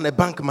blessed than a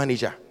bank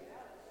manager.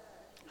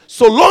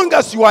 So long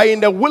as you are in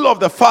the will of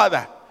the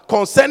Father,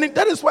 concerning,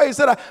 that is why he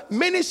said that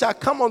many shall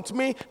come unto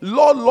me,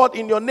 Lord, Lord,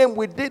 in your name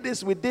we did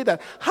this, we did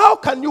that. How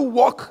can you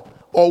walk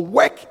or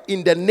work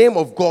in the name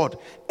of God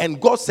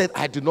and God said,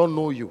 I do not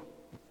know you?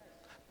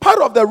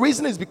 Part of the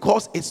reason is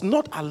because it's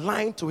not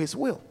aligned to his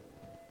will.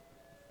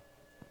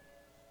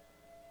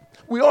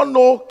 We all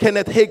know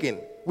Kenneth Hagin.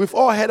 We've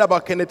all heard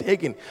about Kenneth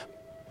Hagin.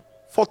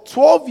 For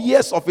 12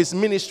 years of his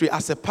ministry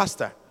as a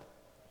pastor,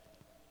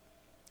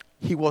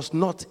 he was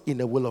not in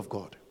the will of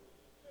God.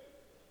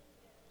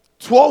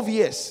 12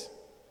 years.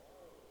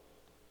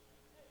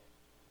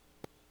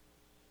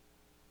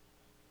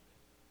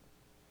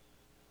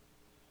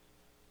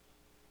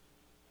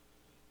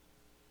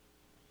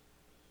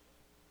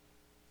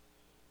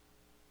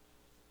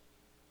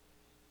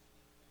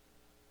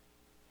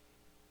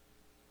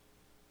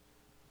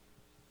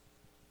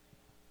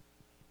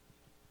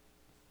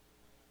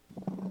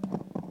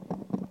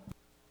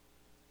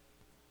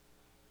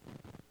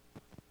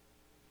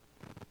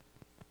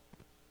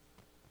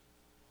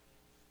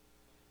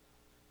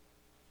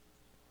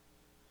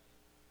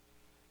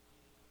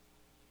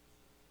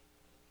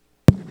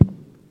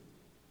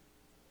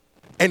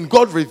 And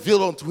God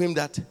revealed unto him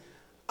that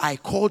I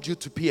called you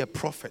to be a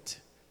prophet,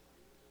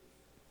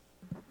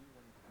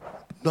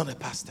 not a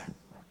pastor,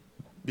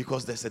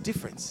 because there's a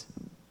difference.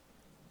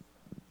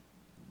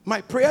 My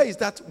prayer is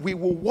that we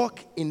will walk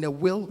in the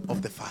will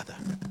of the Father.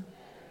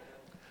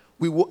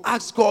 We will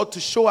ask God to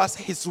show us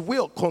his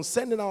will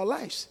concerning our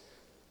lives.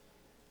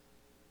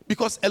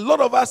 Because a lot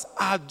of us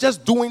are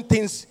just doing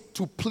things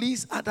to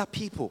please other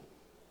people.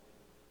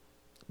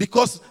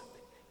 Because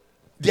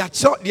their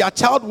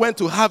child went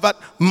to Harvard,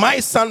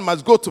 my son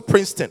must go to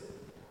Princeton.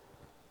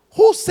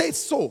 Who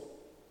says so?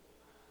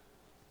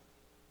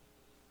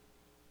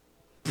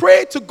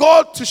 Pray to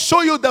God to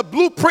show you the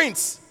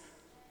blueprints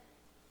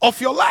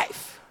of your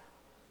life.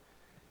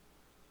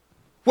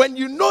 When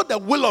you know the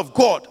will of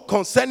God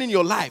concerning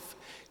your life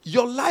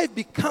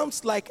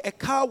becomes like a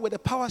car with a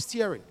power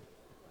steering.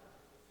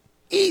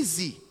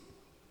 Easy.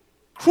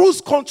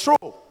 Cruise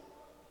control.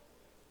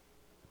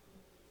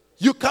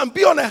 You can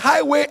be on a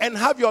highway and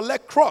have your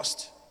leg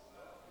crossed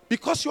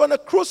because you're on a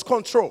cruise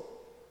control.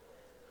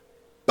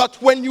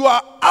 But when you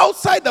are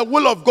outside the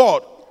will of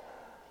God,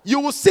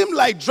 you will seem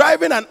like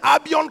driving an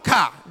Albion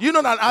car. You know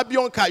an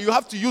Albion car, you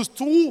have to use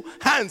 2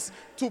 hands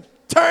to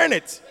turn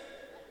it.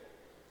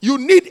 You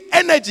need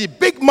energy,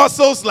 big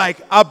muscles like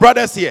our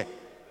brothers here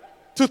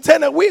to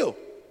turn a wheel.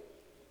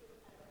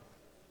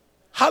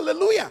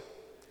 Hallelujah.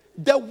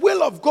 The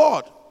will of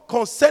God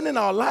concerning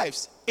our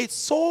lives, it's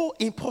so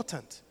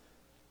important.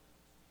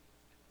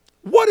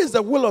 What is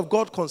the will of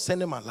God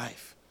concerning my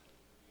life?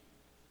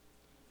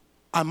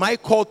 Am I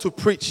called to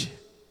preach?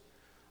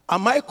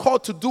 Am I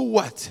called to do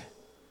what?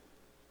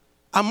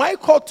 Am I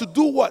called to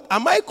do what?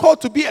 Am I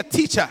called to be a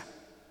teacher?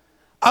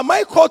 Am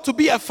I called to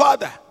be a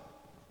father?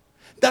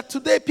 That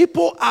today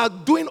people are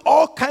doing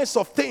all kinds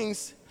of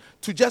things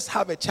to just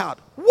have a child.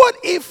 What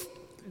if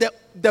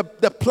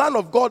the plan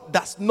of God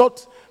does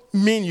not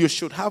mean you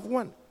should have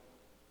one?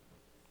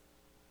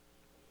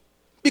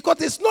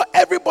 Because it's not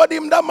everybody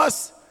that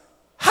must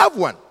have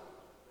one.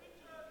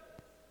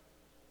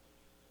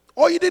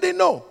 Or you didn't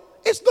know.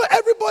 It's not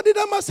everybody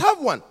that must have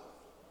one.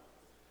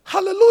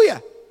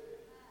 Hallelujah.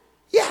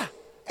 Yeah,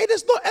 it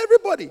is not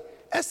everybody.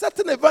 A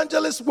certain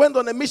evangelist went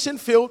on a mission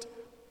field,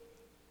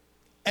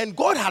 and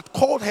God had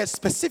called her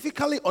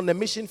specifically on the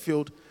mission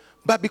field,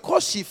 but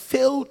because she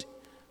failed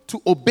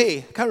to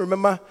obey, I can't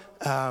remember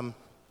her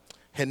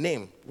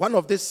name, one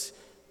of these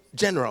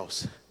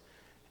generals,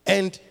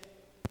 and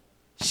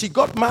she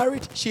got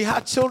married, she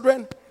had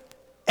children,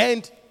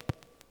 and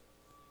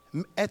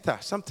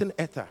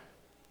Ether.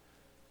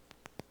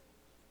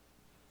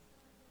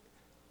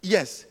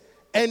 Yes,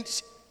 and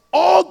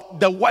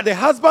the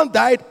husband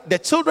died, the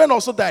children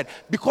also died,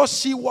 because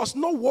she was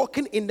not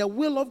walking in the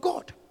will of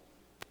God.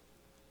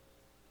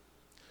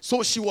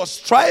 So she was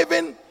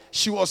striving,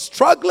 she was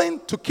struggling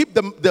to keep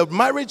the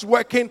marriage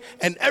working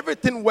and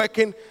everything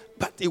working,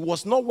 but it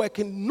was not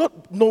working,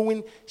 not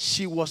knowing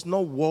she was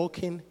not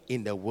walking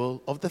in the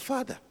will of the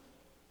Father.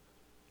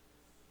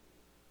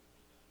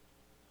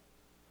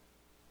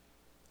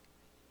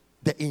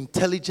 The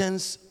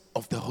intelligence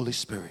of the Holy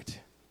Spirit.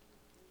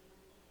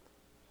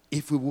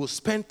 If we will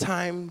spend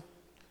time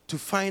to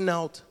find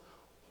out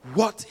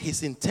what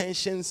his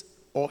intentions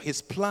or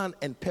his plan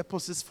and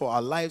purposes for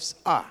our lives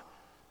are,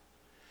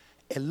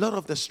 a lot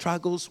of the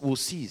struggles will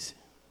cease.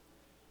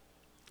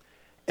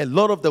 A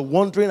lot of the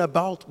wandering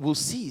about will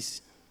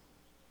cease.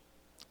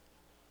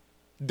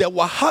 The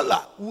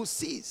wahala will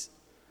cease.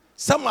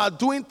 Some are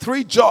doing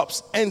 3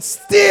 jobs and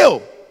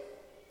still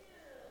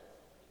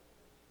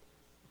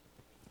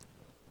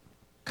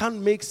can't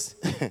mix.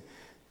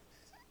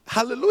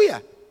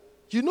 Hallelujah.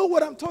 You know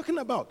what I'm talking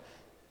about.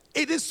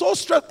 It is so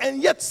stressed,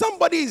 and yet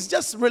somebody is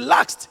just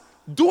relaxed,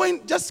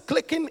 just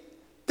clicking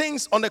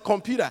things on the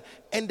computer,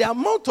 and the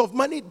amount of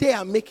money they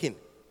are making.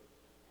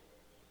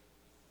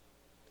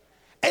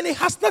 And it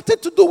has nothing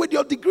to do with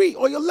your degree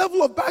or your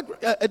level of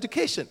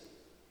education.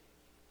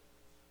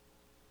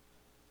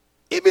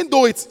 Even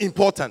though it's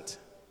important,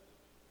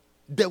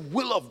 the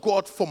will of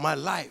God for my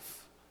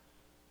life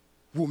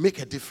will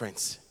make a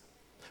difference.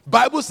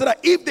 Bible said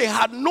that if they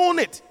had known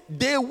it,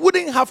 they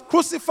wouldn't have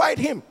crucified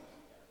him.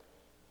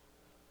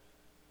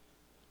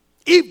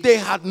 If they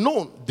had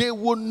known, they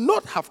would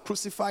not have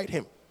crucified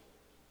him.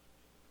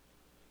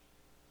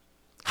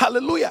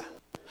 Hallelujah.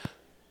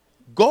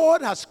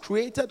 God has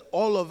created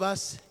all of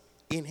us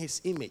in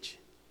his image.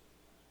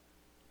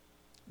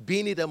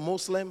 Being it a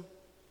Muslim,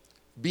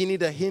 being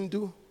it a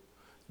Hindu,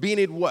 being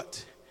it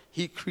what?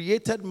 He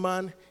created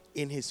man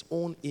in his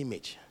own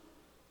image.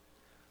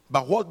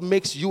 But what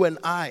makes you and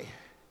I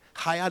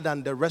higher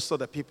than the rest of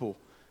the people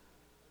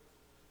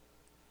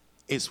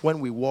is when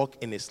we walk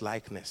in his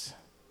likeness.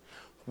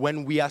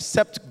 When we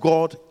accept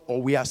God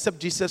or we accept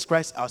Jesus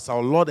Christ as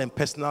our Lord and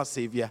personal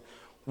Savior,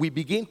 we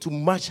begin to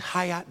march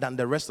higher than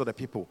the rest of the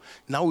people.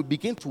 Now we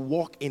begin to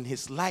walk in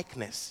his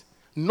likeness.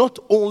 Not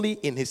only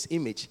in his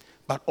image,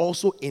 but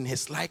also in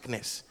his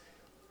likeness.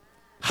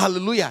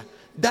 Hallelujah.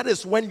 That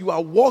is when you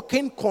are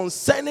walking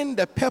concerning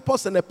the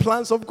purpose and the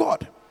plans of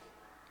God.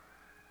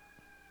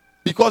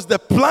 Because the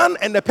plan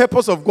and the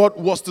purpose of God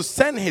was to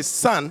send his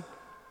son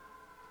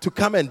to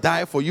come and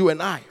die for you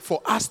and I,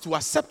 for us to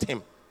accept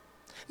him.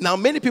 Now,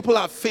 many people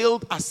have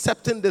failed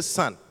accepting this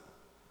son.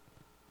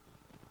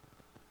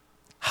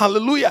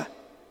 Hallelujah.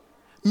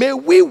 May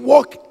we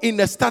walk in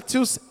the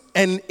statutes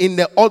and in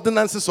the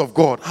ordinances of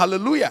God.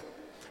 Hallelujah.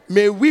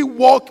 May we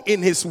walk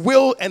in his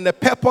will and the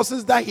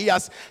purposes that he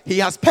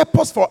has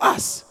purpose for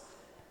us,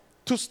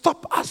 to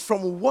stop us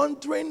from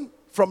wandering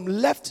from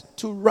left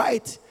to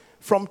right,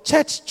 from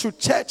church to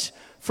church,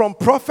 from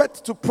prophet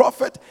to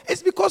prophet.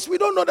 It's because we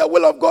don't know the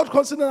will of God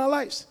concerning our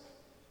lives.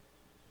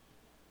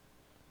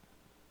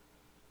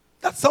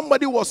 That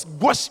somebody was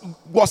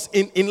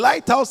in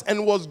Lighthouse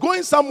and was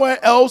going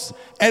somewhere else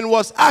and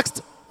was asked,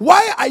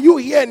 why are you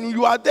here and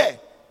you are there?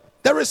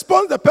 The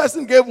response the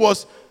person gave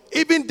was,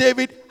 even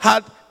David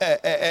had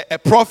a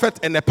prophet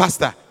and a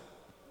pastor.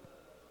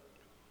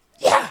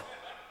 Yeah.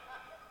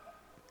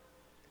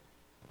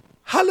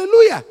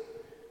 Hallelujah.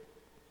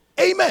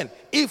 Amen.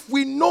 If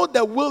we know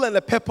the will and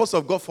the purpose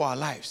of God for our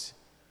lives,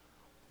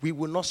 we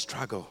will not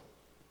struggle.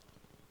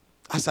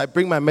 As I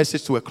bring my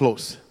message to a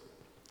close,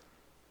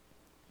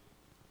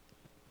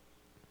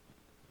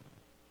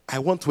 I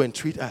want to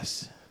entreat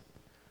us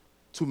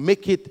to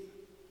make it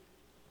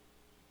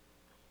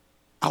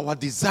our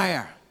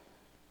desire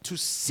to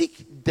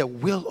seek the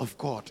will of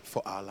God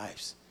for our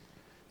lives.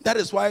 That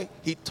is why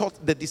he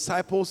taught the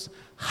disciples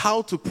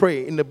how to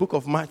pray in the book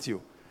of Matthew.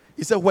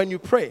 He said, when you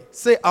pray,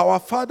 say, Our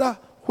Father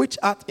which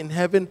art in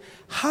heaven,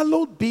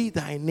 hallowed be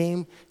thy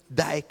name,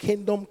 thy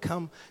kingdom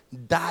come,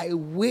 thy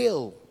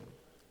will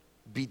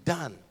be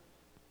done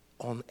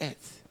on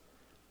earth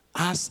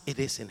as it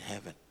is in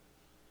heaven.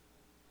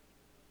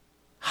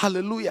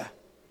 Hallelujah.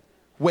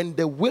 When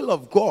the will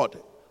of God,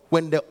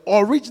 when the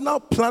original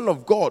plan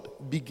of God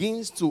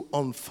begins to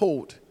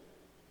unfold,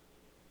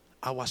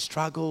 our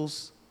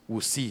struggles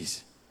will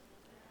cease.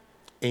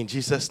 In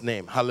Jesus'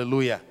 name.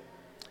 Hallelujah.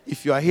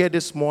 If you are here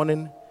this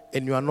morning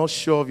and you are not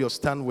sure of your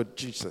stand with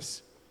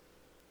Jesus,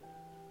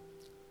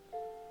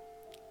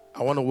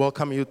 I want to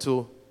welcome you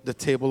to the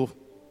table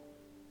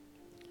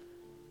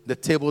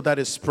that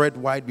is spread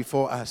wide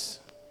before us,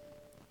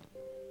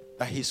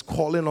 that he's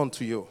calling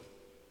unto you.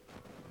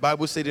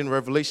 Bible said in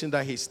Revelation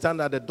that he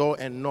stand at the door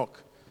and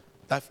knock.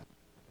 That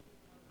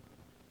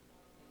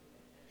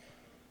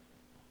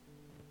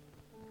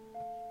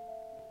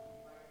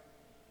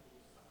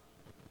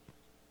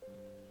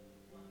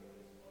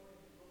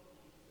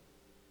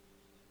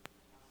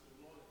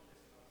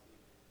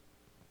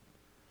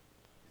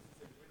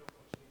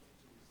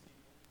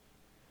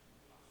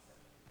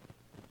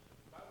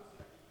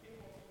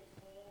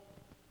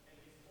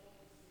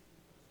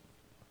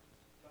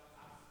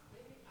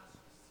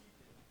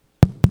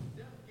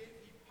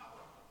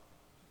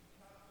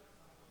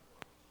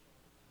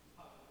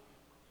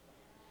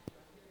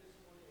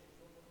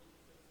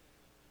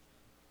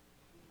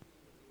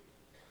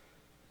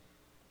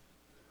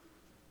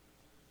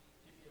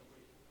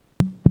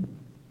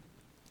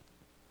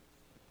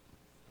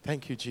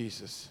Thank you,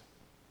 Jesus.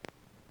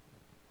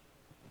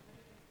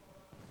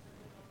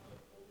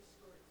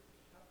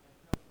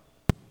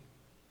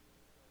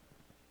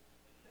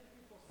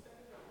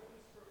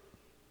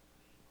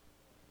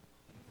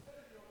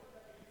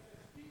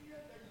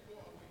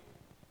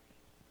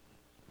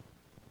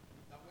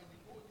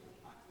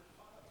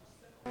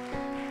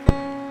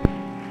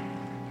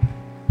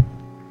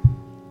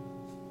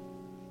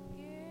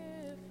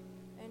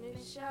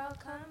 Shall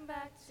come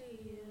back to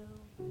you.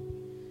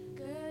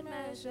 Good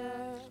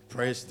measure.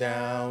 Pressed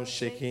down,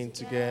 shaking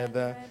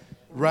together,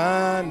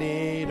 run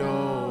it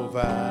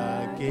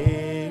over,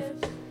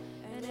 give,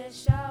 and it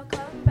shall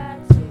come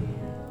back to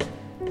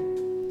you.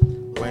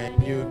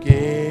 When you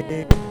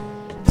give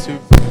to.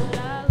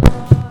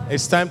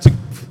 It's time to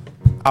give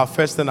our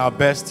first and our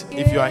best.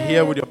 If you are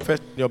here with your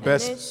first and your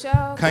best,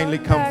 kindly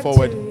come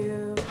forward.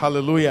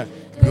 Hallelujah.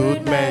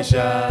 Good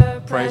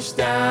measure, pressed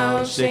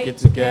down, shaking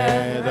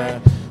together,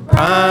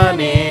 run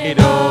it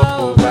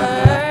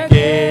over,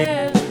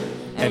 give,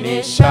 and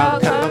it shall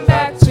come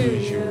back to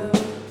you.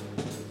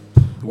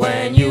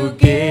 When you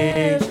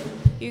give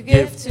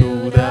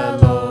to the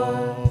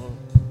Lord.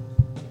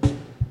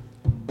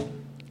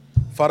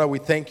 Father, we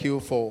thank you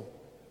for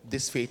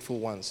these faithful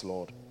ones,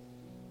 Lord.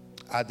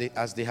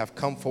 As they have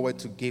come forward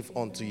to give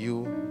unto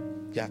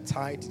you their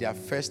tithe, their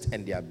first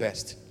and their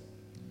best.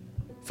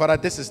 Father,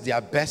 this is their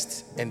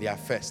best and their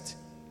first.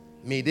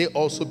 May they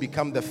also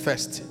become the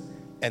first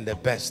and the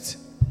best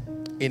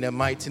in the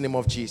mighty name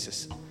of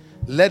Jesus.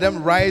 Let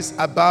them rise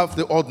above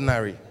the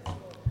ordinary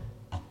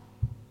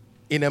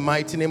in the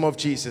mighty name of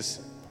Jesus.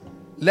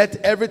 Let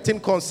everything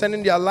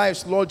concerning their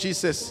lives, Lord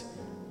Jesus,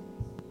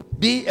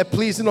 be a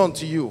pleasing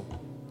unto you,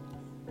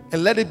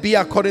 and let it be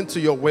according to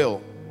your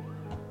will,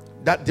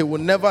 that they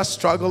will never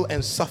struggle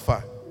and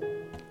suffer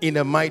in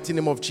the mighty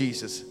name of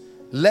Jesus.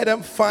 Let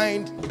them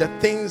find the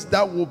things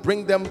that will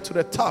bring them to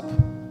the top.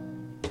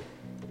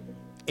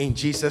 In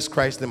Jesus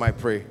Christ's name I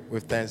pray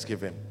with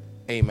thanksgiving.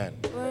 Amen.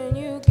 When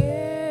you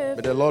give,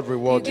 may the Lord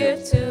reward you.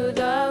 Give to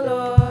the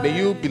Lord. May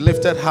you be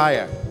lifted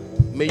higher.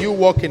 May you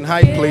walk in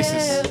high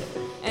places.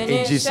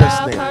 In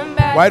Jesus' name.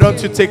 Why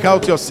don't you take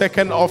out your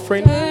second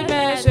offering? Good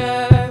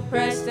measure,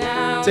 pressed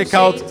down, take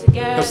out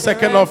the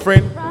second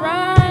offering.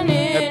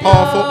 A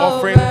powerful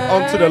offering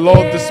unto the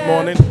Lord this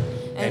morning.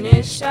 And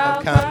it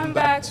shall come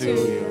back to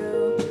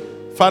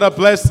you. Father,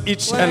 bless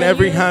each and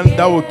every hand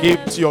that will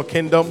give to your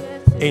kingdom.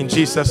 In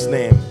Jesus'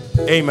 name.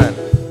 Amen.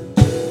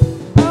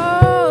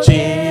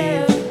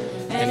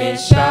 And it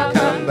shall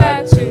come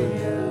back to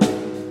you.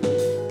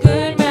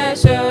 Good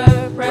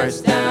measure,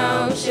 pressed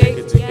down, shake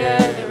it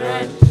together,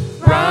 and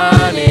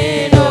run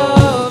it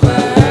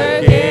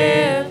over.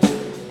 Give,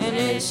 and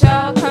it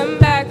shall come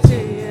back to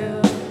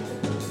you.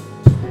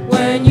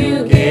 When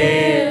you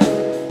give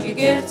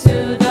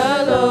to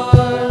the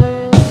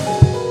Lord.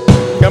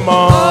 Come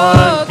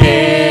on,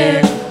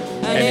 give,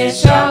 and it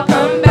shall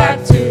come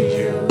back to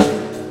you.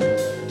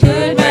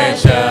 Good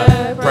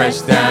measure,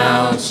 pressed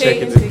down,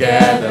 shake it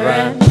together,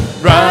 and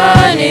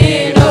run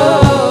it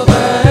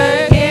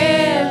over.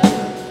 Give,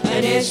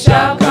 and it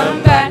shall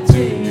come back to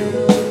you.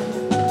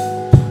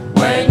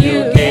 When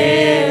you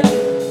give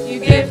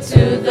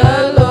to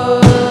the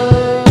Lord.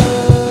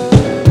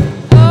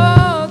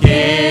 Oh,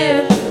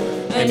 give,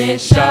 and it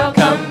shall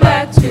come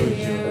back to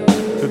you.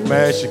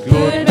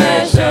 good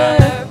measure,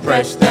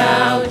 pressed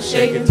down,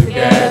 shake it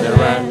together,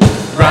 and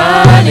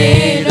run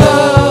it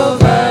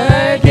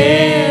over.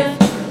 Give,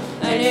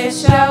 and it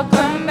shall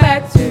come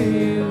back to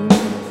you.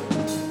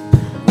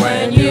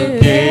 When you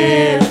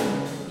give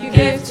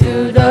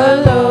to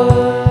the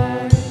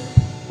Lord.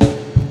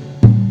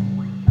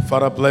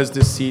 Father, bless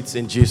the seats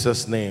in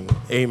Jesus' name.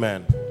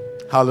 Amen.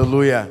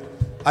 Hallelujah.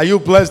 Are you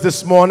blessed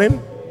this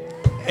morning?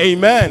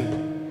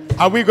 Amen.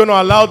 Are we going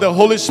to allow the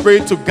Holy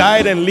Spirit to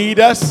guide and lead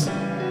us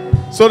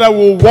so that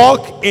we'll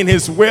walk in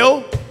His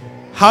will?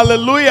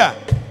 Hallelujah.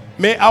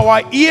 May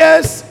our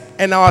ears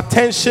and our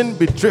attention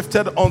be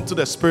drifted onto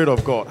the Spirit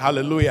of God.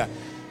 Hallelujah.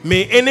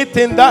 May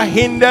anything that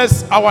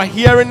hinders our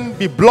hearing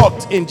be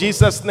blocked in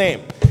Jesus'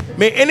 name.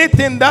 May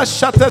anything that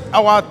shatters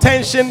our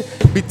attention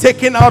be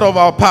taken out of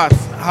our path.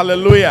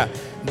 Hallelujah.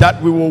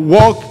 That we will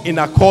walk in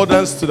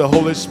accordance to the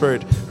Holy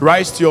Spirit.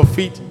 Rise to your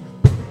feet.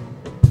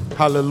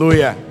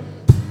 Hallelujah.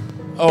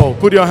 Oh,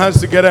 put your hands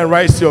together and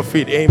rise to your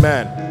feet.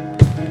 Amen.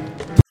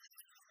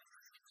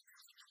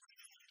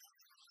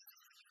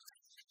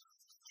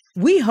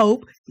 We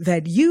hope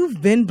that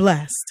you've been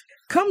blessed.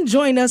 Come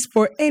join us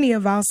for any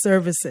of our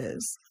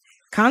services.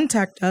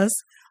 Contact us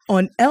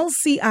on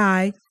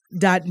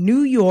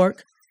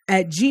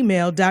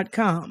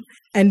lci.newyork@gmail.com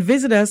and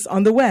visit us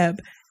on the web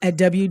at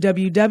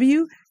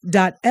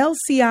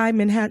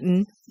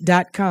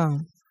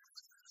www.lcimanhattan.com.